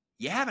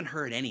 you haven't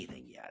heard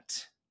anything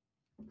yet.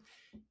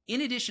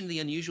 In addition to the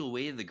unusual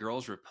way the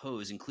girls were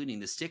posed,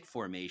 including the stick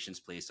formations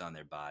placed on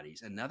their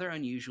bodies, another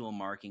unusual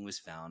marking was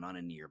found on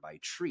a nearby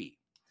tree.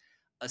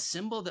 A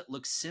symbol that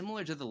looked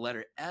similar to the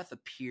letter F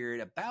appeared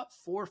about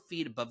 4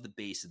 feet above the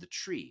base of the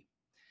tree.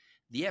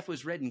 The F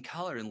was red in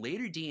color, and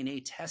later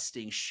DNA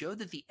testing showed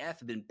that the F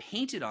had been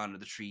painted onto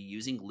the tree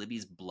using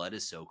Libby's blood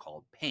as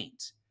so-called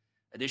paint.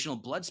 Additional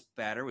blood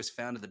spatter was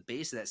found at the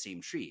base of that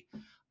same tree.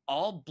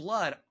 All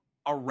blood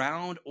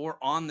around or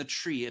on the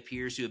tree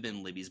appears to have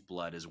been Libby's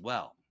blood as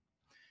well.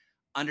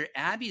 Under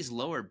Abby's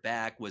lower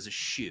back was a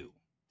shoe.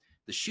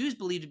 The shoe is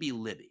believed to be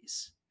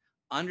Libby's.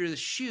 Under the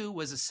shoe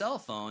was a cell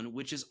phone,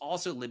 which is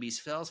also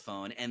Libby's cell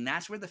phone, and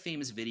that's where the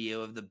famous video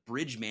of the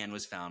bridge man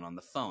was found on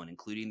the phone,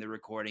 including the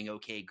recording,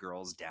 "Okay,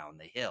 girls, down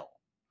the hill."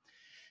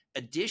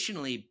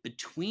 Additionally,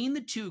 between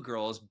the 2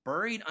 girls,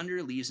 buried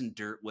under leaves and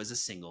dirt, was a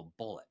single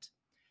bullet.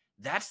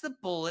 That's the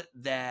bullet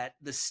that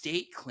the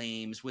state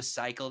claims was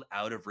cycled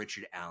out of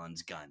Richard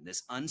Allen's gun.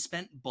 This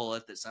unspent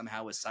bullet that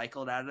somehow was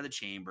cycled out of the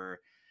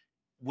chamber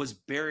was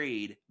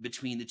buried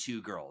between the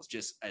 2 girls.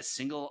 Just a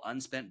single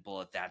unspent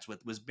bullet. That's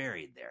what was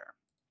buried there.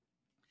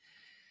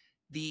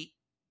 The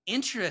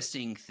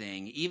interesting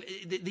thing,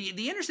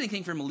 the interesting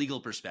thing from a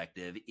legal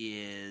perspective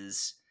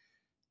is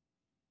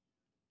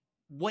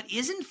what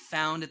isn't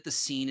found at the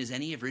scene is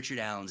any of Richard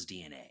Allen's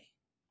DNA.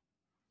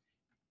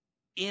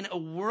 In a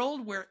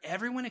world where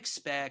everyone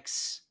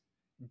expects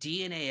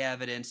DNA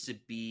evidence to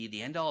be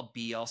the end-all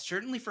be-all,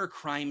 certainly for a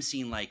crime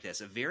scene like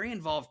this, a very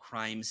involved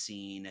crime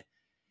scene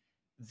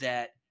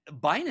that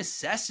by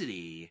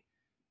necessity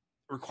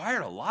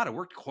required a lot of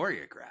work to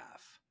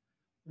choreograph.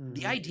 Mm-hmm.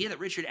 The idea that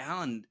Richard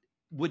Allen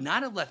would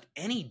not have left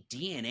any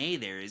DNA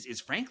there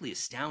is frankly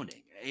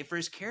astounding. For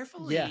as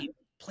carefully Yeah.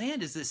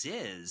 planned as this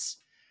is,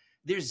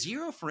 there's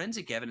zero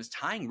forensic evidence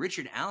tying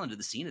Richard Allen to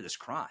the scene of this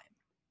crime.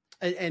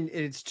 And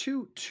it's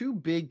two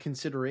big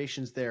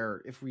considerations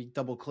there. If we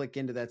double click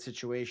into that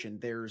situation,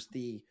 there's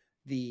the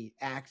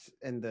act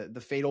and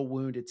the fatal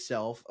wound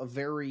itself, a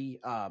very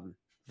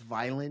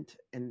violent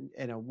and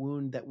a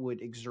wound that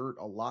would exert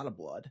a lot of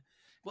blood.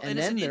 Well, And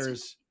then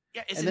there's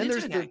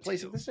the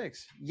place of the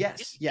sticks.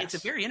 Yes, It's a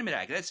very intimate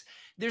act.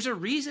 There's a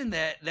reason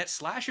that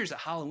slashers at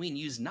Halloween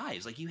use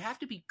knives. Like, you have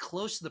to be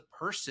close to the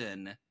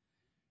person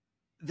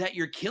that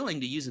you're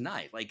killing to use a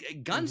knife.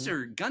 Like, guns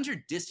are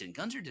distant.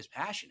 Guns are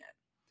dispassionate.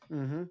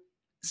 Mm-hmm.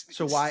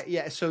 So why?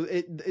 Yeah. So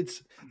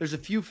it's there's a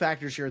few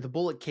factors here. The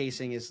bullet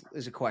casing is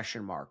a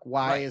question mark.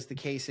 Why is the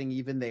casing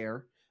even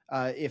there?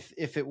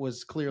 If it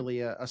was clearly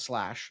a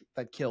slash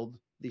that killed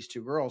these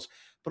two girls,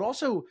 but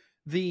also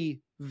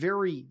the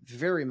very,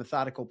 very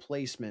methodical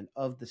placement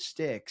of the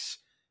sticks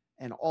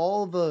and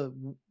all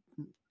the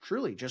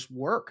truly just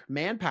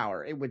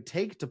manpower it would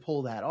take to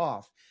pull that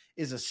off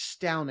is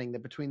astounding.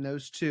 That between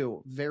those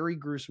two very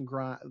gruesome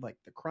crime, like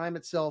the crime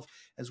itself,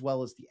 as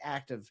well as the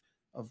act of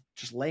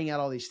just laying out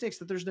all these sticks,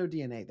 that there's no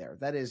DNA there.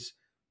 That is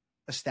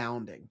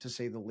astounding, to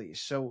say the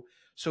least. So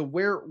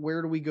where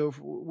do we go?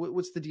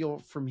 What's the deal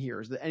from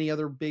here? Is there any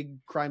other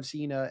big crime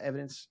scene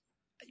evidence?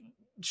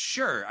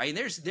 Sure. I mean,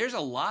 there's a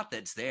lot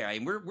that's there. I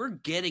mean, we're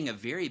getting a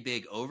very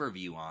big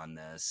overview on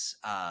this.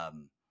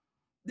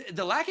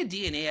 The lack of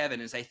DNA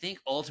evidence, I think,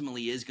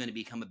 ultimately is going to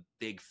become a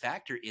big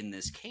factor in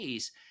this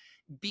case,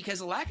 because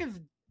the lack of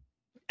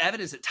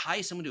evidence that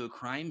ties someone to a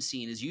crime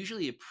scene is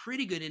usually a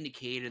pretty good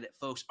indicator that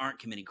folks aren't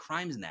committing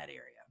crimes in that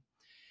area.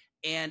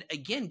 And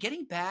again,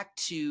 getting back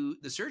to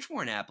the search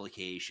warrant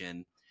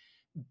application,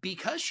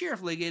 because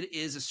Sheriff Liggett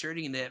is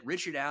asserting that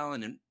Richard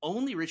Allen and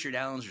only Richard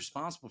Allen is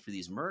responsible for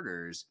these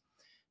murders,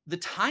 the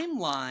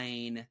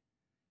timeline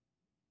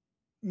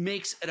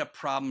makes it a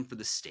problem for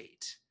the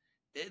state.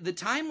 The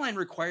timeline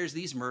requires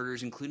these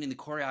murders, including the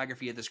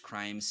choreography of this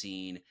crime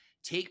scene,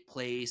 take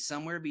place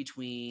somewhere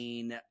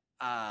between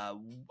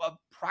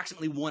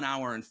approximately 1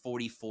 hour and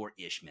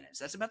 44-ish minutes.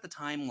 That's about the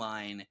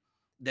timeline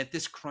that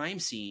this crime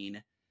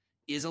scene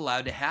is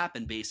allowed to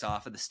happen based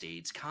off of the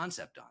state's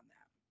concept on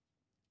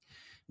that.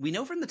 We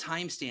know from the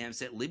timestamps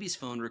that Libby's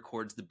phone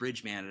records the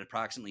bridge man at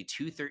approximately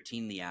 2:13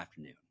 in the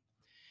afternoon.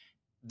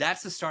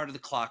 That's the start of the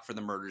clock for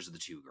the murders of the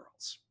two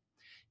girls.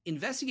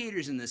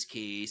 Investigators in this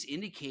case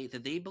indicate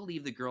that they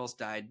believe the girls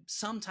died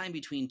sometime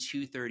between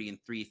 2:30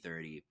 and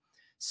 3:30.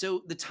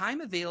 So the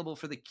time available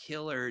for the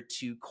killer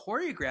to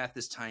choreograph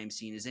this time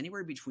scene is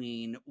anywhere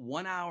between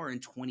 1 hour and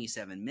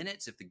 27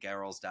 minutes if the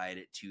girls died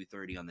at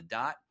 2:30 on the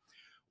dot,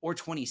 or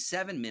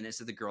 27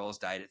 minutes if the girls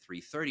died at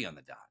 3:30 on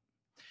the dot.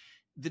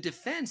 The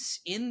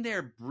defense, in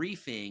their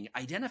briefing,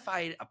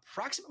 identified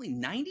approximately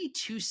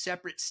 92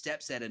 separate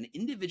steps that an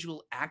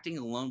individual acting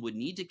alone would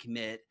need to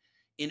commit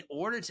in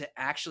order to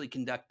actually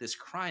conduct this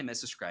crime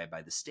as described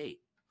by the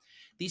state.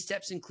 These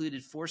steps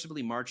included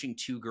forcibly marching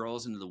two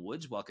girls into the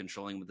woods while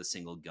controlling them with a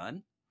single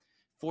gun,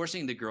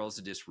 forcing the girls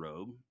to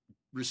disrobe,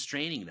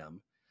 restraining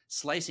them,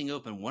 slicing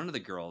open one of the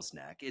girls'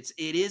 neck. It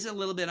is a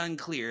little bit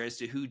unclear as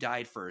to who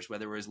died first,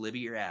 whether it was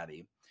Libby or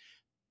Abby.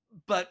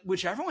 But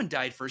whichever one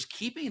died first,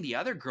 keeping the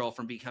other girl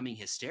from becoming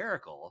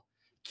hysterical,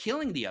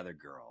 killing the other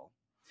girl,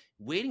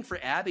 waiting for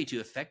Abby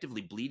to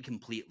effectively bleed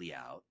completely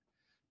out,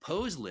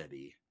 pose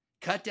Libby,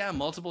 cut down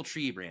multiple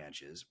tree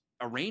branches,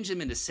 arrange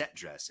them into set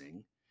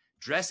dressing,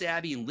 dress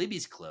Abby in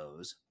Libby's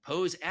clothes,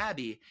 pose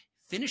Abby,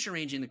 finish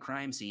arranging the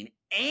crime scene,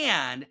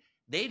 and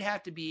they'd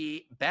have to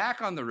be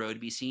back on the road to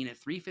be seen at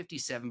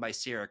 3:57 by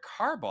Sarah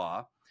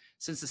Carbaugh,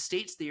 since the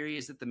state's theory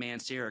is that the man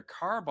Sarah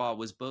Carbaugh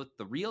was both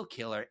the real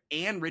killer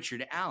and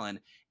Richard Allen,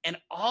 and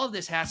all of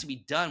this has to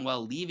be done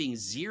while leaving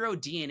zero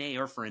DNA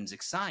or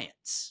forensic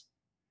science.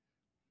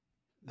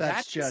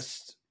 That's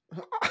just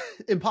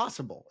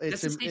impossible.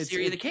 That's the state's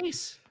theory of the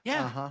case.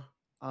 Yeah.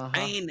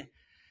 I mean,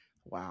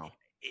 wow.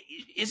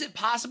 Is it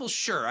possible?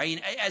 Sure. I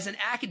mean, as an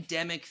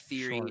academic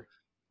theory,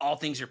 all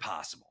things are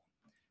possible.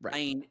 Right. I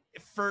mean,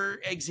 for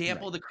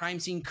example, the crime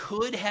scene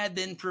could have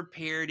been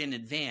prepared in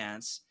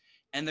advance,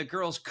 and the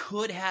girls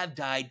could have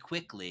died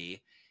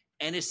quickly,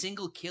 and a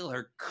single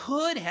killer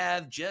could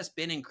have just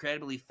been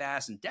incredibly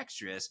fast and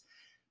dexterous,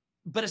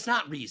 but it's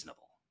not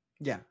reasonable.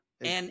 Yeah.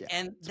 And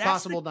it's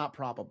possible, not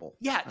probable.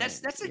 Yeah, that's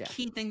the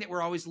key thing that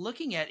we're always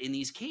looking at in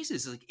these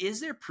cases. Like,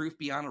 is there proof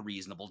beyond a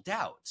reasonable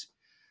doubt?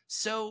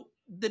 So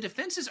the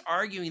defense is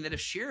arguing that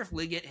if Sheriff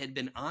Liggett had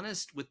been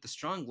honest with the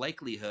strong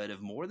likelihood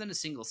of more than a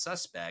single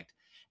suspect,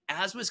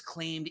 as was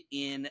claimed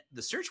in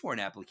the search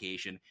warrant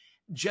application,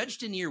 Judge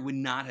Denier would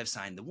not have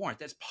signed the warrant.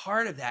 That's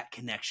part of that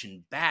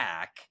connection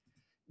back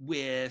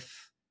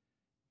with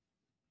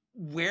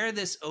where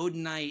this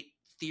Odenite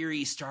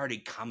theory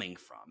started coming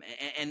from.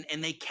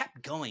 And they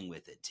kept going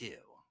with it too.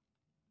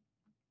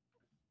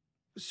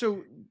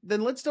 So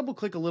then let's double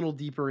click a little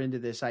deeper into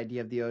this idea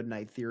of the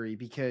Odinite theory,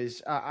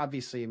 because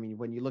obviously, I mean,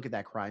 when you look at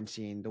that crime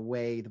scene, the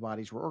way the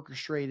bodies were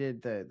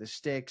orchestrated, the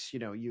sticks,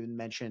 you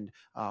mentioned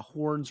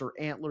horns or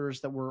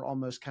antlers that were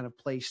almost kind of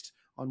placed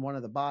on one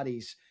of the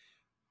bodies.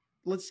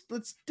 Let's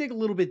dig a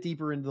little bit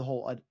deeper into the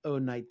whole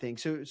Odinite thing.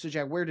 So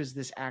Jack, where does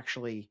this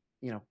actually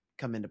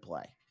come into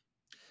play?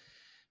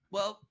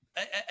 Well,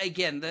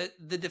 again,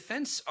 the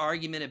defense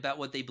argument about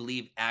what they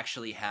believe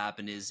actually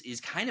happened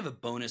is kind of a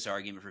bonus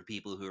argument for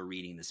people who are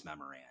reading this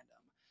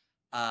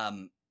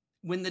memorandum.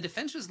 When the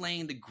defense was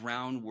laying the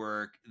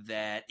groundwork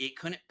that it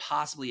couldn't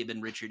possibly have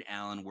been Richard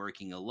Allen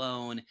working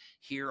alone,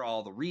 here are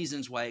all the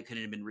reasons why it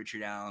couldn't have been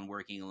Richard Allen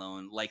working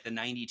alone, like the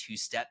 92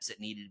 steps that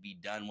needed to be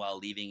done while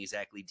leaving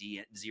exactly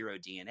zero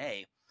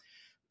DNA.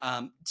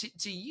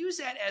 To use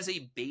that as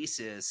a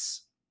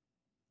basis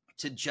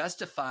to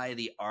justify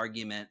the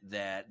argument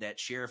that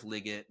Sheriff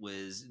Liggett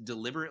was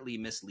deliberately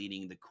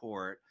misleading the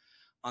court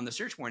on the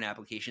search warrant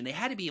application, they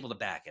had to be able to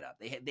back it up.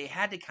 They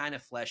had to kind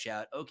of flesh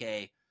out,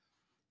 okay,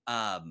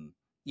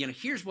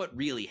 here's what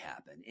really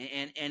happened.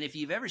 And if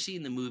you've ever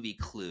seen the movie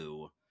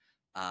Clue,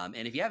 and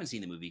if you haven't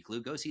seen the movie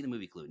Clue, go see the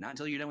movie Clue. Not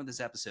until you're done with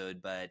this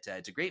episode, but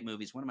it's a great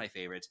movie. It's one of my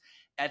favorites.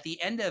 At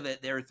the end of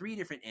it, there are 3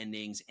 different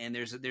endings, and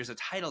there's a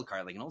title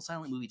card, like an old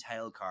silent movie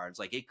title card. It's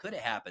like, it could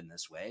have happened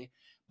this way,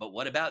 but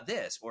what about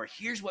this? Or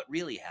here's what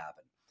really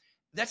happened.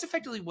 That's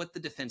effectively what the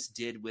defense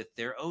did with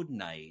their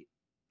Odinite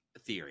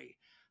theory.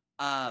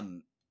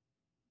 To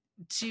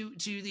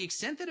the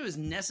extent that it was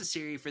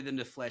necessary for them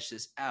to flesh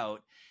this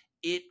out,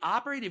 it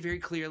operated very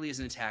clearly as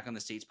an attack on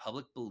the state's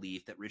public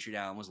belief that Richard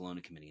Allen was alone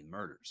in committing the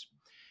murders.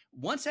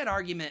 Once that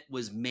argument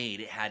was made,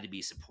 it had to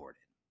be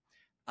supported.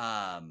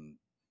 And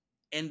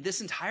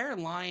this entire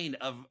line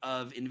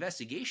of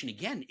investigation,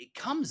 again, it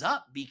comes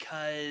up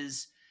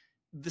because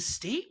the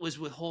state was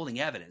withholding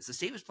evidence. The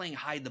state was playing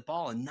hide the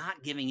ball and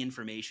not giving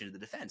information to the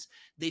defense.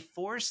 They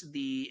forced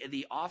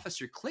the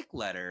officer click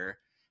letter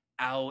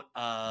out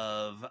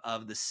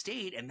of the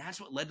state, and that's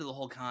what led to the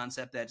whole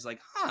concept that's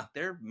like,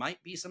 there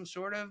might be some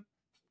sort of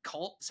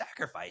cult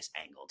sacrifice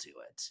angle to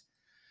it.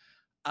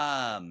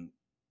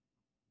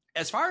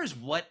 As far as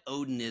what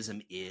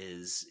Odinism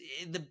is,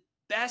 the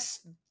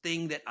best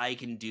thing that I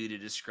can do to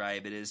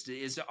describe it is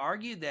to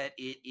argue that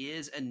it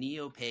is a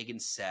neo-pagan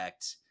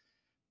sect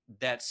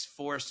that's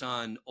forced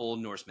on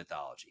Old Norse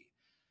mythology.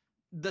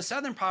 The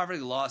Southern Poverty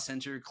Law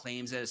Center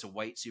claims that it's a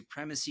white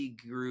supremacy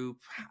group.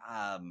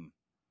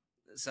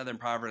 Southern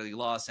Poverty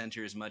Law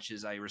Center, as much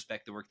as I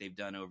respect the work they've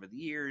done over the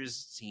years,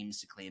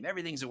 seems to claim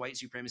everything's a white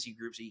supremacy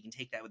group, so you can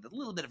take that with a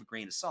little bit of a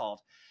grain of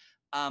salt.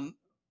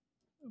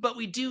 But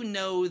we do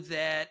know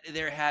that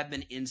there have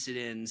been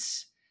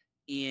incidents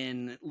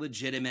in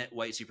legitimate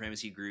white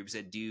supremacy groups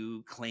that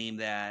do claim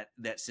that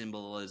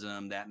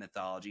symbolism, that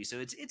mythology. So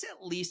it's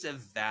at least a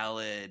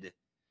valid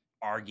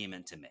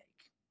argument to make.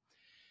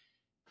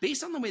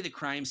 Based on the way the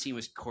crime scene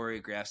was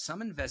choreographed,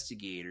 some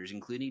investigators,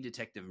 including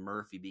Detective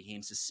Murphy,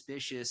 became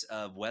suspicious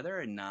of whether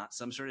or not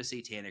some sort of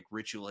satanic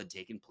ritual had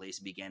taken place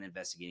and began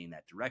investigating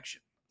that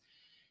direction.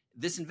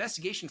 This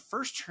investigation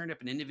first turned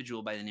up an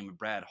individual by the name of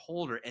Brad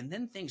Holder, and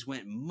then things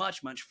went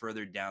much, much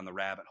further down the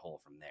rabbit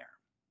hole from there.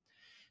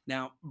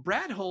 Now,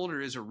 Brad Holder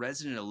is a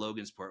resident of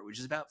Logansport, which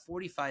is about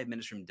 45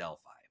 minutes from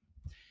Delphi.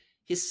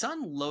 His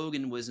son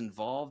Logan was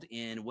involved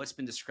in what's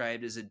been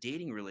described as a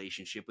dating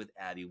relationship with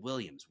Abby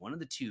Williams, one of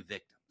the 2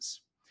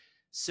 victims.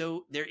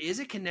 So there is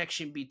a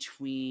connection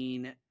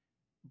between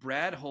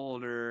Brad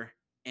Holder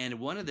and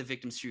one of the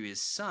victims through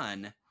his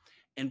son,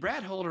 and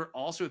Brad Holder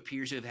also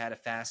appears to have had a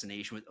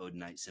fascination with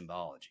Odinite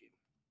symbology.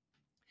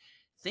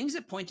 Things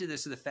that point to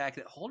this are the fact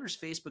that Holder's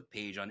Facebook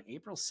page on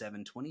April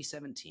 7,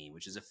 2017,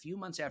 which is a few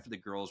months after the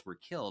girls were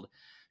killed,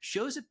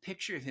 shows a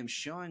picture of him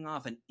showing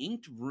off an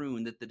inked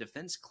rune that the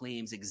defense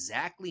claims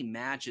exactly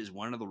matches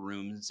one of the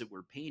runes that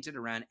were painted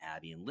around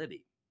Abby and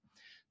Libby.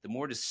 The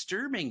more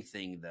disturbing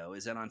thing, though,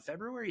 is that on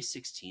February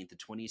 16th of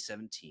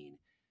 2017,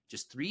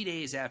 just 3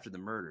 days after the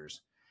murders,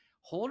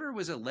 Holder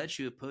was alleged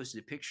to have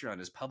posted a picture on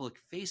his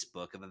public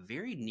Facebook of a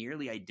very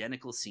nearly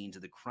identical scene to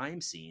the crime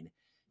scene,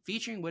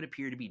 featuring what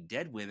appear to be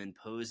dead women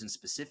posed in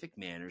specific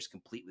manners,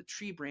 complete with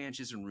tree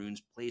branches and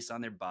runes placed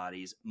on their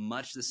bodies,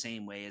 much the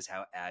same way as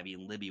how Abby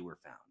and Libby were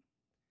found.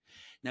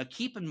 Now,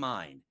 keep in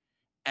mind,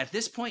 at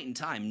this point in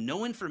time,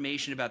 no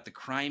information about the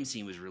crime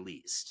scene was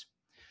released.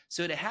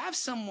 So to have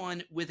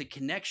someone with a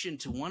connection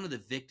to one of the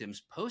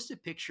victims post a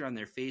picture on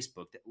their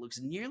Facebook that looks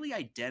nearly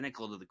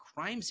identical to the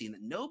crime scene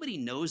that nobody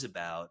knows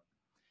about,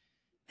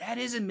 that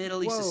is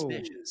admittedly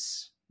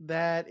suspicious.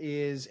 That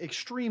is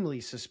extremely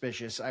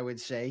suspicious, I would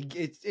say,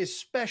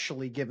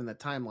 especially given the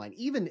timeline.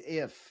 Even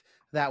if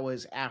that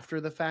was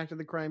after the fact of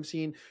the crime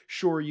scene,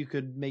 sure, you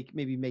could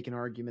maybe make an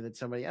argument that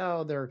somebody,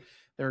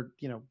 they're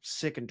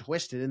sick and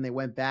twisted, and they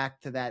went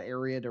back to that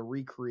area to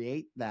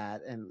recreate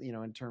that, and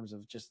in terms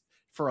of just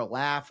for a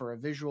laugh or a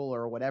visual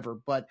or whatever.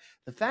 But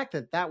the fact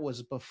that that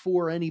was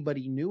before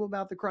anybody knew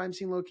about the crime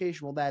scene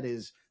location, well, that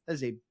is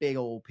a big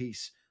old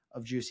piece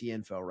of juicy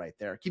info right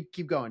there.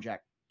 Keep going,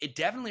 Jack. It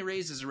definitely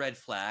raises a red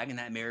flag, and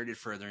that merited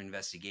further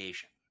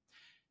investigation.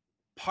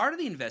 part of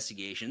the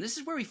investigation, this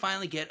is where we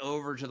finally get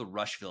over to the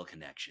Rushville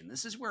connection.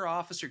 This is where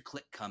Officer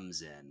Click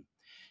comes in.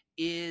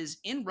 Is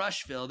in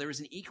Rushville, there was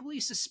an equally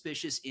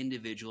suspicious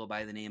individual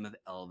by the name of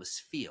Elvis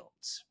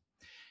Fields.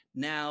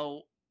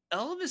 Now,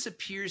 Elvis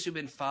appears to have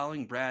been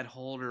following Brad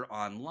Holder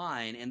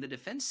online, and the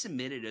defense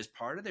submitted as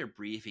part of their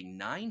briefing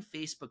 9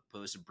 Facebook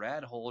posts of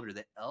Brad Holder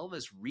that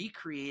Elvis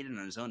recreated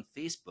on his own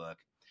Facebook.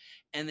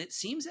 And it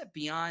seems that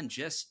beyond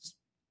just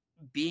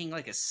being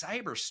like a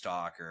cyber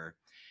stalker,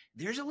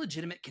 there's a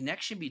legitimate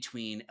connection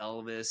between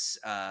Elvis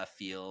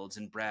Fields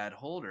and Brad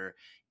Holder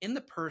in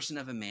the person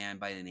of a man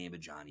by the name of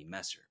Johnny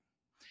Messer.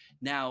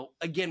 Now,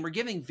 again, we're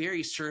giving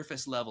very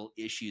surface level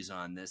issues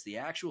on this. The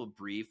actual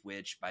brief,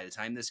 which by the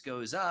time this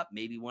goes up,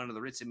 maybe one of the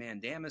writs of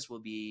mandamus will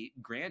be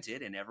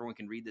granted and everyone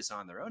can read this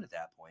on their own at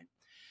that point.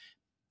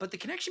 But the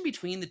connection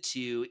between the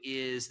two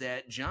is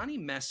that Johnny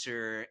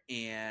Messer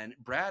and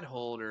Brad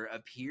Holder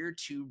appear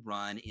to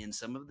run in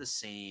some of the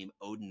same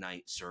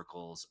Odinite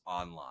circles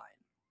online.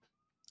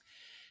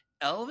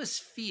 Elvis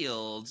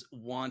Fields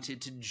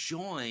wanted to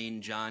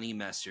join Johnny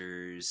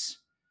Messer's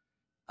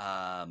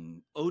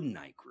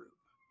Odinite group.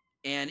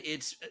 And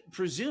it's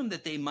presumed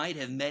that they might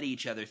have met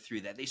each other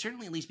through that. They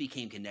certainly at least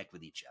became connect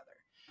with each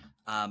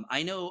other.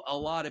 I know a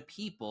lot of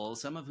people,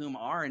 some of whom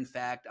are in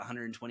fact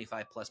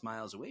 125 plus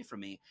miles away from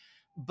me,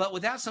 but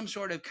without some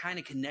sort of kind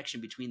of connection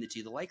between the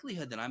two, the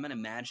likelihood that I'm going to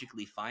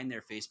magically find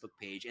their Facebook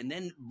page and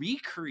then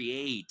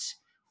recreate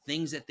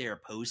things that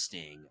they're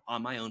posting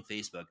on my own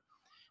Facebook,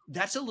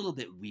 that's a little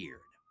bit weird.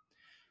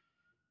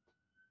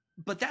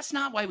 But that's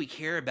not why we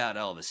care about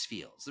Elvis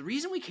Fields. The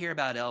reason we care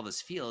about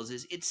Elvis Fields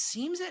is it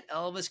seems that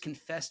Elvis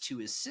confessed to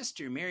his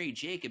sister, Mary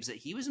Jacobs, that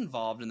he was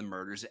involved in the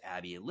murders of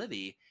Abby and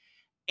Livy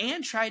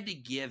and tried to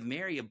give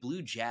Mary a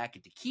blue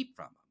jacket to keep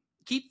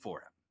for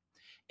him.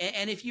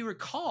 And if you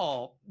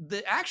recall,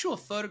 the actual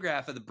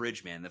photograph of the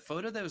Bridgeman, the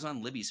photo that was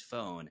on Libby's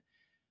phone,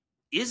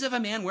 is of a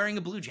man wearing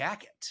a blue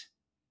jacket.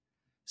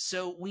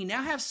 So we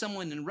now have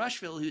someone in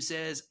Rushville who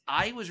says,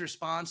 I was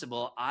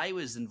responsible, I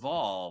was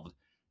involved.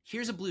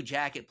 Here's a blue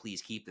jacket.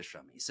 Please keep this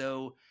from me.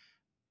 So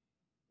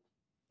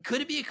could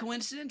it be a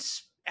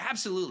coincidence?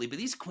 Absolutely. But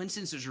these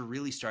coincidences are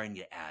really starting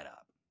to add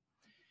up.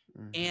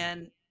 Mm-hmm.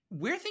 And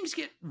where things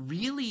get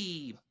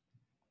really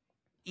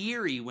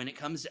eerie when it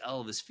comes to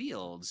Elvis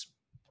Fields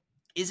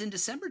is in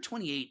December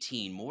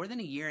 2018, more than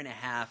a year and a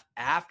half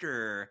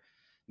after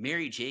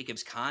Mary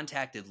Jacobs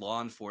contacted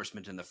law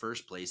enforcement in the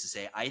first place to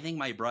say, I think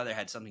my brother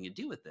had something to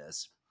do with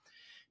this.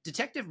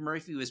 Detective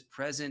Murphy was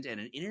present at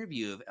an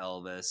interview of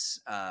Elvis,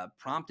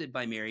 prompted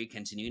by Mary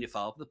continuing to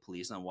follow up with the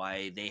police on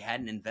why they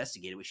hadn't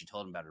investigated what she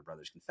told him about her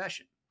brother's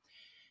confession.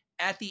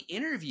 At the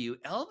interview,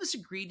 Elvis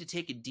agreed to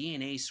take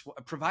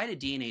provide a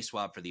DNA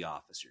swab for the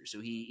officer.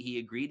 So he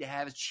agreed to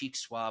have his cheek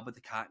swab with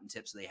the cotton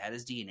tip so they had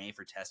his DNA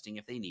for testing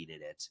if they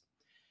needed it.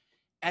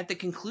 At the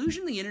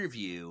conclusion of the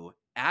interview,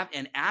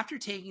 and after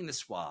taking the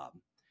swab,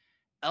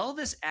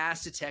 Elvis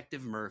asked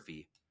Detective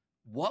Murphy,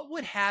 what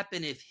would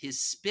happen if his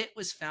spit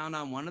was found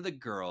on one of the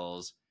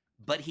girls,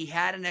 but he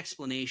had an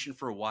explanation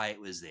for why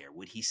it was there?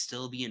 Would he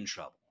still be in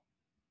trouble?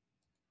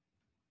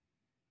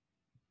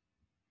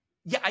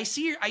 Yeah, I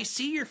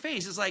see your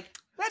face. It's like,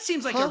 that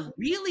seems like a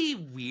really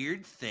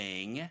weird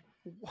thing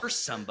for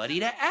somebody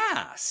to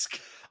ask.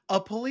 A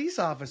police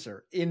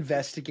officer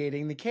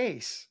investigating the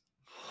case.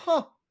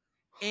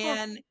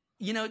 And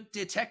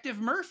Detective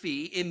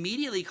Murphy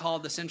immediately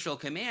called the Central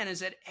Command and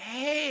said,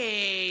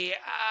 hey,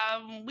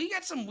 we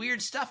got some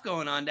weird stuff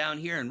going on down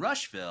here in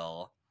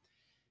Rushville.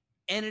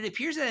 And it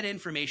appears that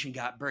information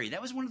got buried.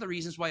 That was one of the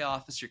reasons why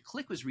Officer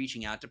Click was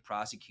reaching out to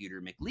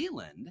Prosecutor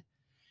McLeland,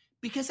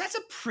 because that's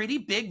a pretty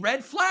big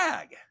red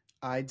flag.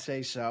 I'd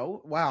say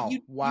so. Wow.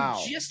 You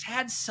just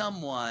had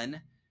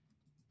someone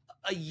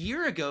a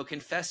year ago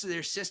confess to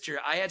their sister,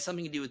 I had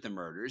something to do with the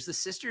murders. The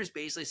sister is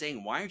basically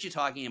saying, why aren't you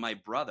talking to my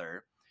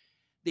brother?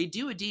 They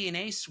do a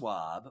DNA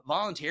swab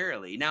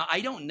voluntarily. Now,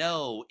 I don't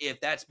know if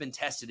that's been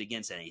tested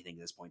against anything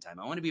at this point in time.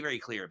 I want to be very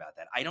clear about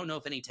that. I don't know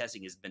if any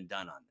testing has been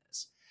done on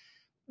this.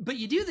 But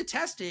you do the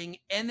testing,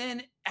 and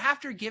then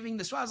after giving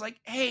the swab, I was like,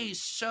 hey,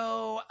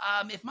 so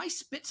if my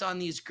spit's on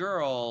these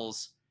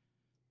girls,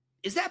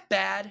 is that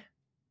bad?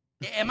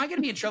 Am I going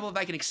to be in trouble if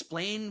I can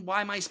explain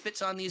why my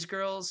spit's on these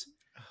girls?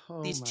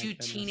 These two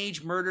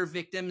teenage murder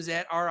victims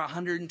that are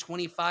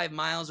 125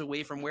 miles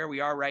away from where we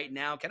are right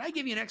now. Can I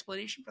give you an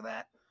explanation for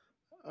that?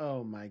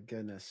 Oh my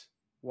goodness.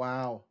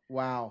 Wow.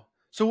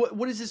 So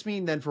what does this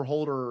mean then for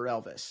Holder or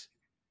Elvis?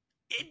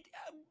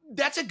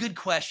 That's a good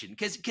question,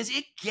 because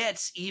it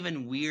gets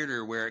even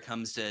weirder where it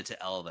comes to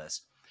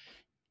Elvis.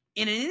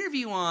 In an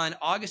interview on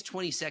August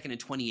 22nd of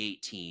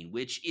 2018,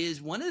 which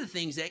is one of the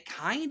things that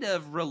kind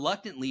of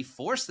reluctantly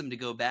forced them to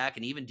go back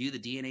and even do the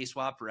DNA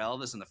swab for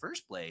Elvis in the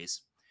first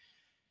place,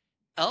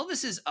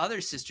 Elvis's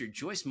other sister,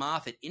 Joyce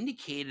Moffat,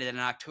 indicated that in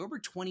October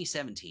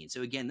 2017,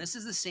 so again, this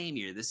is the same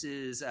year. This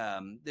is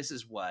 8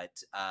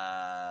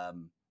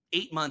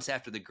 months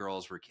after the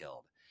girls were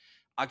killed.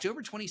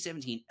 October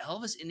 2017,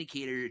 Elvis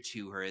indicated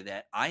to her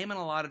that I am in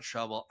a lot of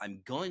trouble.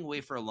 I'm going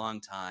away for a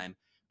long time.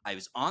 I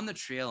was on the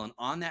trail and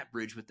on that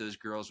bridge with those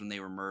girls when they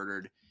were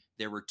murdered.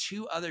 There were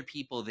 2 other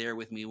people there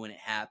with me when it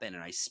happened,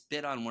 and I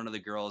spit on one of the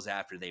girls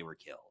after they were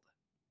killed.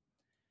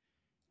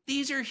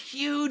 These are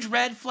huge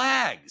red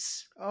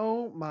flags.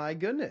 Oh my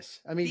goodness.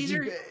 I mean, These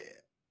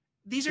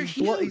are he's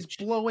huge.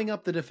 blowing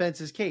up the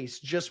defense's case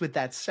just with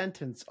that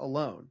sentence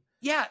alone.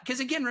 Yeah, because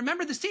again,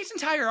 remember the state's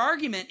entire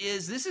argument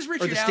is this is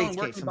Richard Allen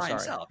working by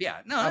himself. Yeah,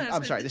 no,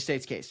 I'm sorry, the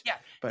state's case. Yeah,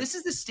 but this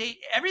is the state.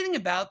 Everything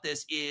about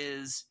this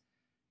is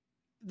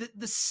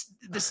the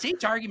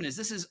state's argument is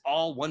this is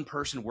all one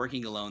person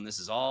working alone. This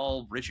is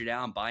all Richard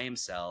Allen by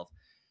himself.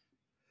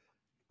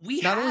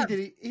 Only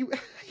did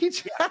he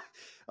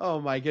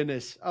oh my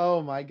goodness.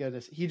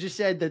 He just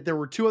said that there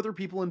were 2 other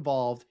people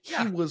involved.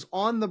 Yeah. He was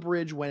on the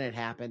bridge when it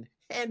happened,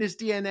 and his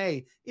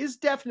DNA is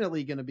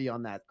definitely going to be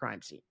on that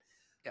crime scene.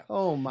 Yeah.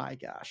 Oh my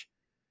gosh.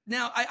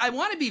 Now, I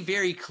want to be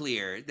very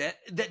clear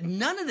that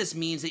none of this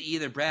means that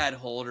either Brad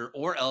Holder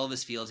or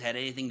Elvis Fields had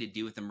anything to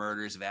do with the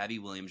murders of Abby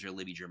Williams or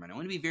Libby German. I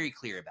want to be very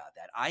clear about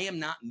that. I am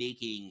not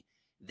making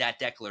that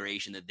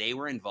declaration that they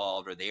were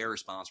involved or they are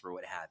responsible or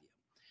what have you.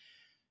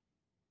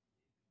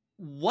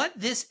 What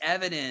this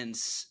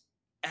evidence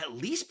at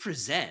least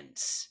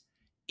presents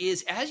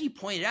is, as you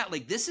pointed out,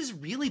 like this is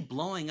really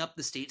blowing up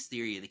the state's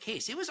theory of the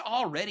case. It was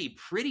already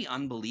pretty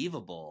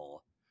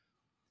unbelievable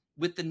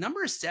with the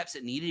number of steps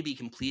that needed to be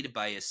completed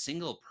by a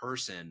single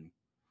person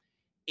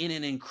in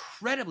an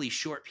incredibly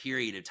short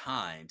period of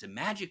time to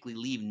magically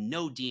leave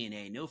no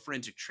DNA, no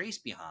forensic trace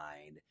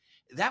behind.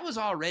 That was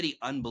already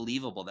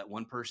unbelievable that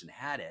one person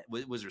had it,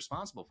 was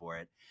responsible for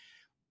it.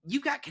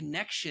 You've got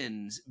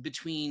connections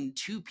between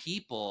 2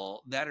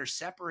 people that are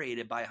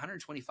separated by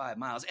 125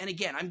 miles. And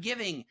again, I'm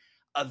giving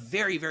a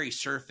very, very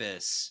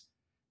surface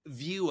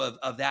view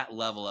of that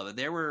level of it.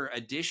 There were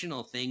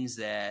additional things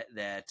that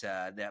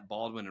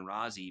Baldwin and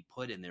Rozzi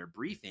put in their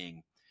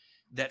briefing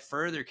that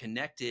further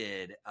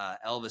connected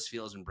Elvis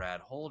Fields and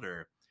Brad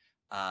Holder.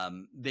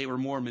 They were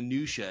more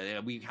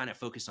minutia. We kind of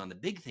focused on the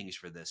big things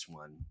for this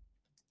one.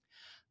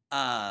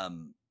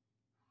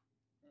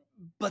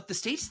 But the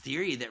state's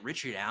theory that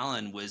Richard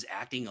Allen was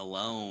acting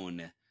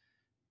alone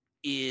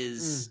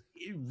is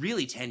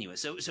really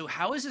tenuous. So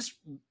how is this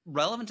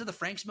relevant to the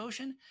Franks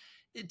motion?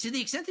 To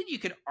the extent that you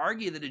could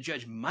argue that a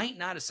judge might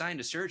not assign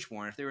a search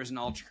warrant if there was an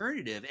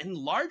alternative and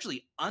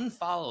largely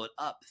unfollowed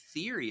up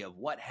theory of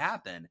what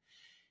happened,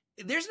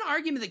 there's an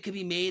argument that could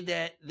be made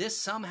that this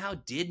somehow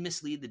did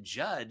mislead the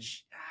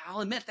judge.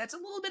 I'll admit that's a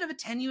little bit of a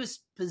tenuous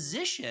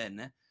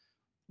position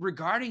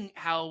regarding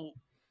how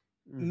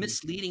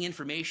misleading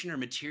information or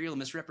material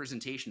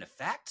misrepresentation of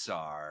facts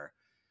are.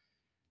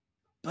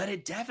 But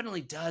it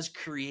definitely does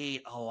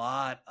create a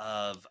lot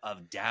of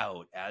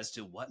doubt as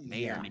to what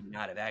may or may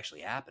not have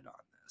actually happened on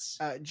this.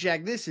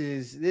 Jack, this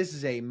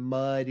is a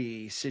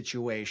muddy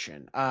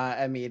situation.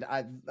 I mean,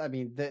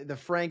 the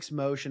Franks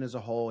motion as a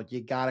whole,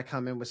 you got to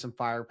come in with some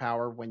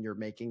firepower when you're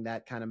making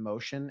that kind of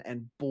motion.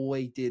 And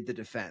boy, did the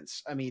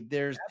defense. I mean,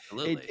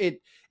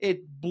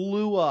 it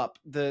blew up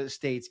the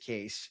state's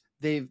case.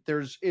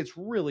 It's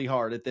really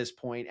hard at this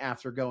point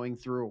after going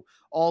through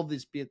all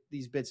these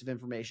bits of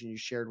information you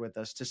shared with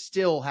us to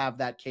still have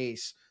that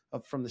case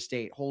from the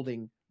state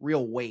holding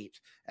real weight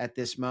at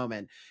this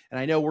moment. And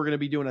I know we're going to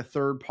be doing a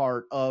third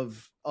part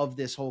of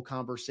this whole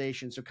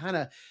conversation. So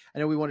I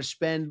know we want to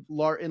spend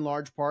in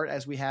large part,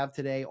 as we have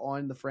today,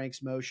 on the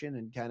Franks motion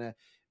and kind of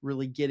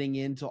really getting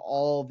into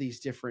all these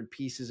different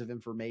pieces of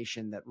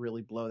information that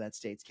really blow that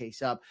state's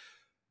case up.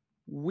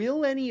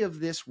 Will any of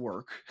this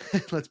work?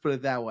 Let's put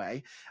it that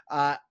way.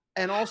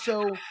 And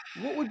also,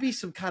 what would be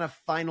some kind of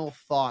final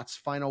thoughts,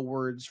 final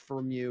words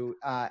from you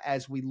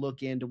as we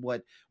look into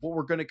what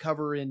we're going to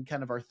cover in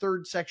kind of our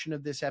third section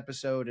of this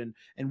episode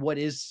and what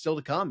is still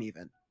to come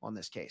even on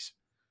this case?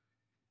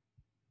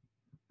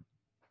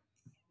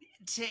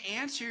 To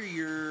answer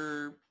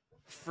your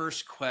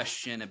first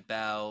question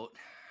about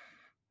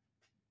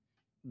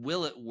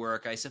will it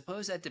work, I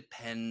suppose that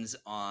depends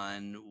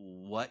on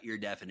what your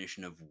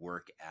definition of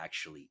work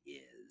actually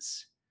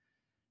is.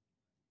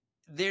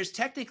 There's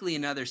technically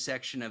another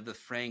section of the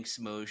Franks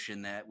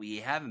motion that we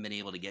haven't been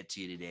able to get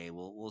to today.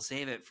 We'll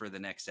save it for the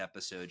next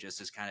episode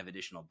just as kind of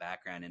additional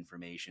background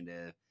information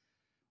to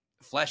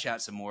flesh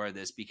out some more of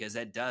this, because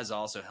that does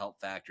also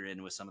help factor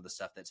in with some of the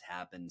stuff that's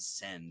happened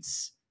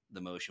since the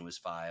motion was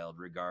filed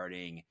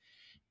regarding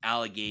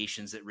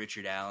allegations that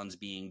Richard Allen's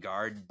being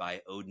guarded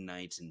by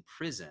Odinites in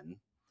prison.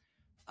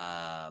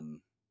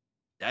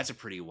 That's a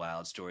pretty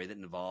wild story that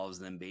involves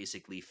them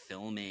basically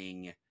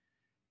filming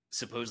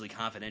supposedly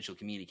confidential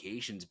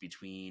communications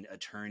between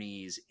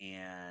attorneys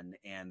and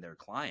their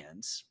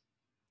clients.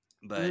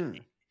 But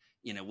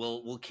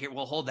we'll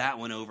hold that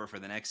one over for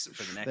the next.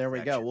 There we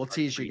go. We'll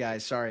tease you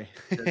guys. Sorry.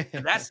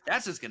 that's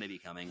what's going to be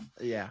coming.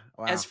 Yeah.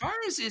 Wow. As far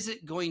as is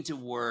it going to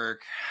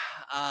work?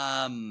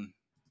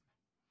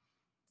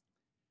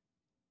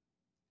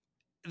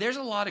 There's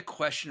a lot of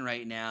question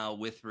right now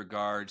with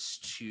regards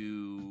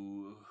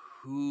to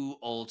who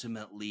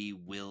ultimately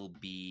will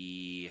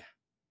be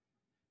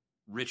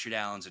Richard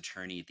Allen's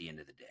attorney at the end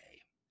of the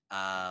day.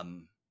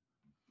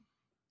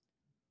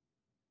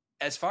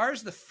 as far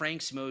as the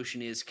Franks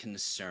motion is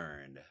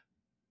concerned,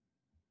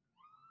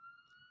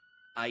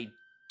 I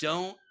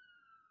don't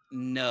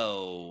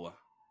know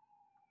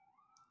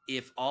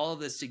if all of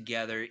this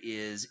together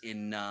is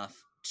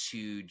enough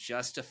to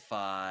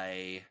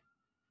justify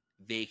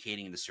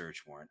vacating the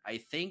search warrant. I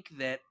think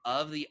that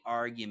of the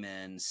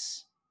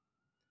arguments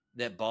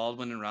that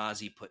Baldwin and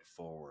Rozzi put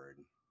forward,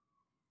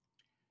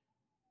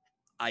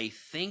 I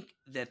think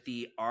that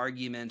the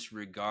arguments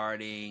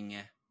regarding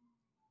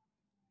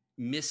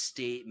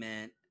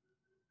misstatement,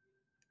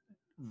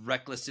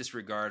 reckless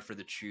disregard for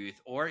the truth,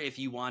 or if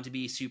you want to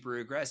be super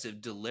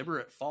aggressive,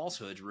 deliberate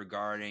falsehoods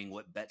regarding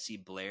what Betsy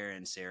Blair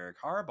and Sarah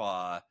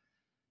Harbaugh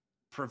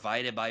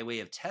provided by way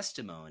of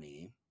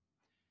testimony,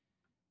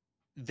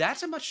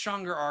 that's a much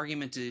stronger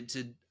argument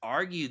to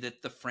argue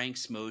that the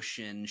Franks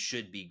motion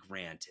should be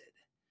granted.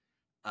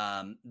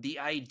 The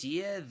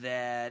idea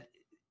that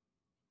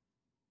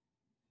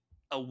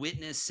a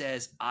witness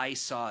says, I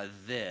saw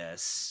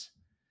this,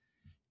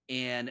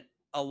 and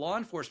a law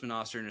enforcement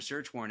officer in a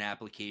search warrant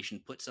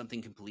application put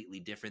something completely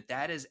different,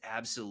 that is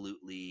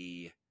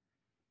absolutely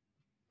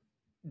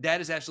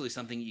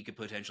something you could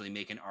potentially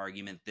make an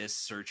argument this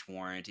search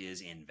warrant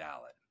is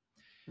invalid.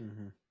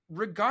 Mm-hmm.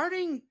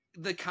 Regarding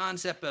the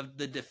concept of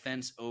the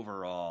defense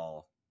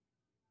overall,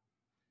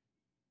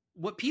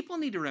 what people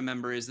need to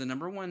remember is the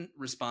number one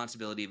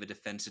responsibility of a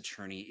defense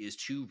attorney is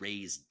to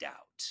raise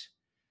doubt.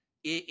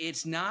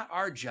 It's not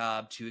our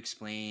job to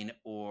explain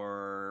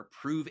or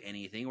prove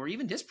anything or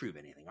even disprove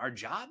anything. Our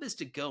job is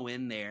to go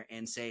in there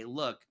and say,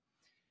 look,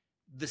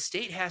 the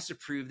state has to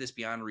prove this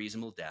beyond a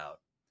reasonable doubt.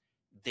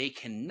 They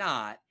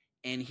cannot,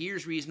 and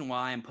here's reason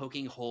why I'm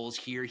poking holes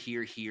here,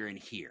 here, here, and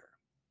here.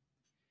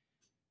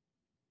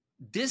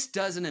 This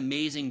does an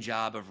amazing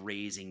job of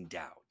raising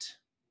doubt.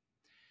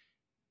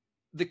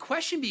 The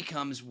question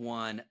becomes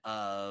one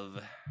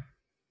of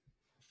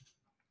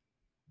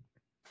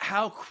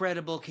how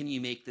credible can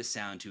you make this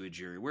sound to a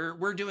jury?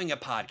 We're doing a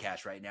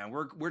podcast right now.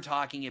 We're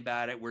talking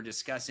about it. We're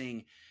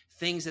discussing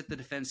things that the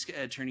defense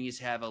attorneys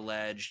have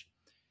alleged.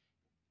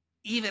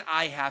 Even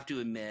I have to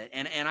admit,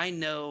 and I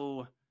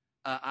know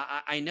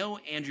I know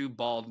Andrew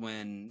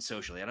Baldwin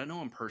socially. I don't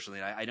know him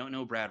personally. I don't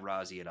know Brad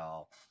Rozzi at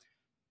all.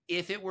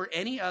 If it were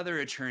any other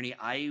attorney,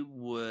 I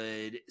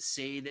would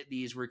say that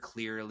these were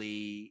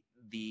clearly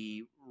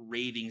the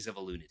ravings of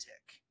a lunatic.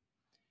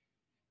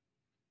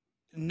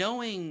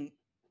 Knowing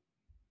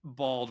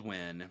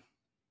Baldwin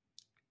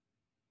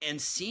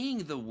and seeing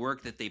the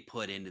work that they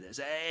put into this,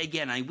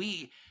 again,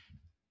 we've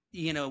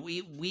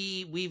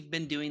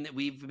been doing that.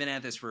 We've been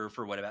at this for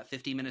what, about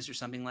 50 minutes or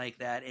something like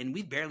that, and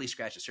we've barely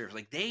scratched the surface.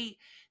 Like they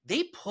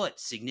put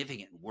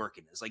significant work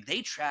in this. Like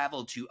they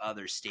traveled to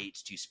other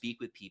states to speak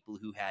with people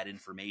who had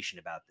information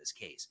about this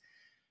case.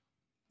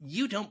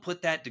 You don't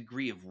put that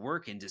degree of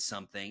work into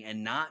something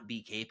and not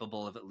be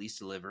capable of at least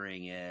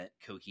delivering it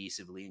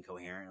cohesively and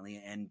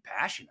coherently and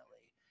passionately.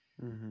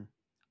 Mm-hmm.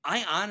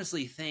 I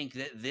honestly think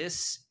that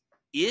this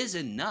is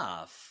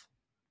enough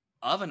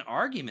of an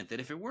argument that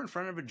if it were in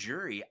front of a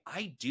jury,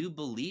 I do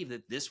believe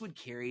that this would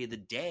carry the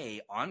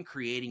day on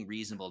creating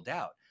reasonable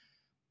doubt.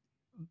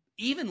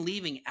 Even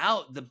leaving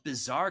out the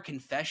bizarre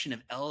confession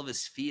of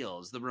Elvis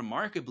Fields, the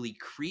remarkably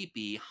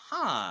creepy,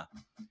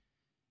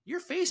 your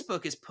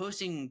Facebook is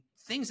posting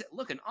things that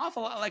look an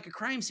awful lot like a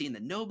crime scene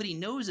that nobody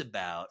knows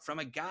about from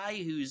a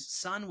guy whose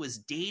son was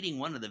dating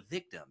one of the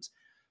victims.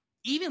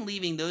 Even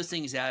leaving those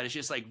things out is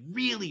just like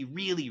really,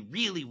 really,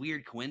 really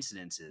weird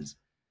coincidences.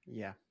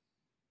 Yeah.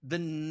 The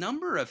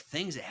number of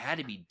things that had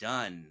to be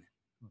done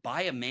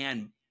by a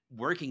man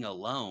working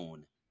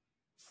alone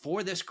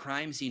for this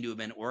crime scene to have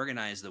been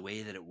organized the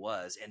way that it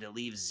was, and to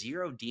leave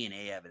zero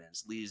DNA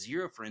evidence, leave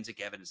zero forensic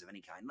evidence of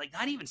any kind, like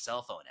not even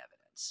cell phone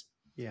evidence.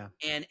 Yeah.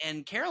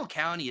 And Carroll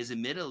County is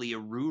admittedly a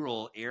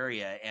rural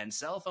area, and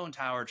cell phone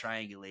tower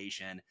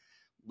triangulation,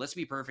 let's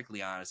be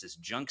perfectly honest, it's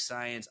junk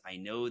science. I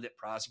know that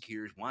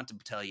prosecutors want to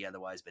tell you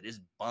otherwise, but it's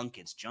bunk.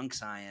 It's junk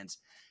science.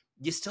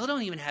 You still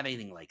don't even have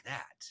anything like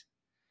that.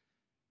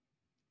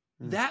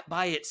 That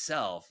by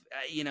itself,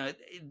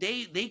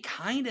 they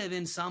kind of,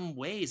 in some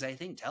ways, I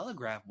think,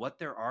 telegraph what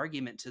their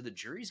argument to the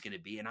jury is going to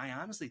be. And I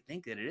honestly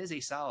think that it is a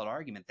solid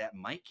argument that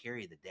might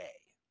carry the day.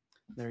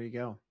 There you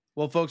go.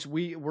 Well, folks,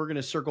 we're going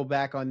to circle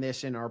back on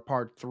this in our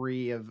part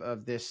 3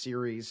 of this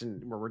series,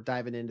 and where we're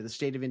diving into the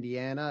state of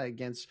Indiana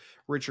against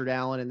Richard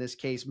Allen in this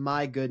case.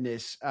 My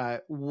goodness,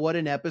 what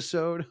an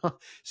episode.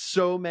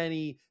 So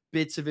many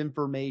bits of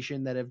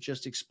information that have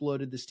just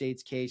exploded the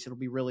state's case. It'll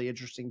be really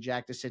interesting,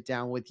 Jack, to sit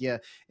down with you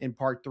in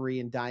part 3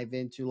 and dive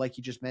into, like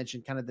you just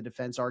mentioned, kind of the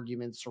defense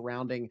arguments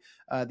surrounding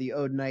the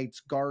Odenites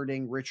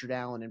guarding Richard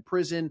Allen in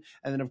prison.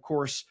 And then, of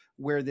course,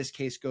 where this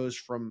case goes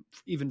from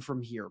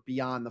here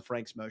beyond the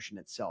Franks motion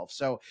itself.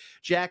 So,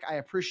 Jack, I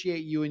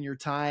appreciate you and your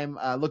time.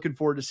 Looking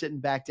forward to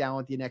sitting back down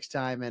with you next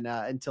time. And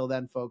until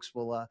then, folks,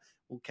 we'll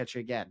catch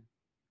you again.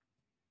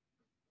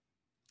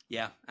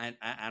 Yeah, I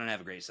don't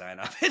have a great sign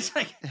off. It's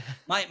like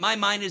my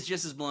mind is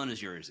just as blown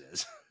as yours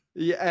is.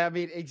 Yeah, I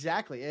mean,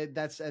 exactly.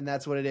 That's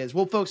what it is.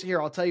 Well, folks,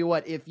 here, I'll tell you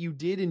what, if you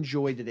did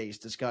enjoy today's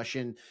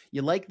discussion,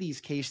 you like these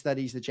case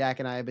studies that Jack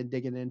and I have been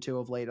digging into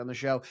of late on the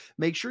show,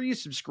 make sure you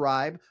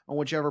subscribe on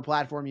whichever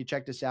platform you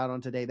checked us out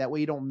on today. That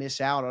way you don't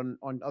miss out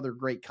on other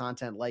great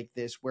content like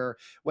this, where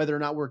whether or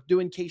not we're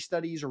doing case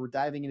studies or we're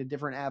diving into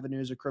different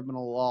avenues of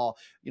criminal law,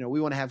 we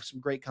want to have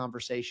some great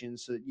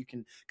conversations so that you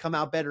can come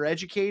out better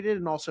educated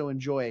and also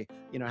enjoy,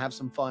 have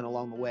some fun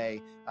along the way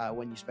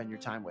when you spend your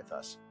time with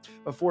us.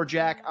 Before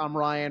Jack, I'm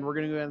Ryan. We're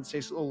going to go ahead and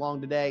say so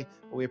long today,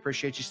 but we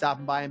appreciate you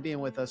stopping by and being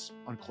with us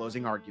on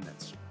Closing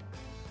Arguments.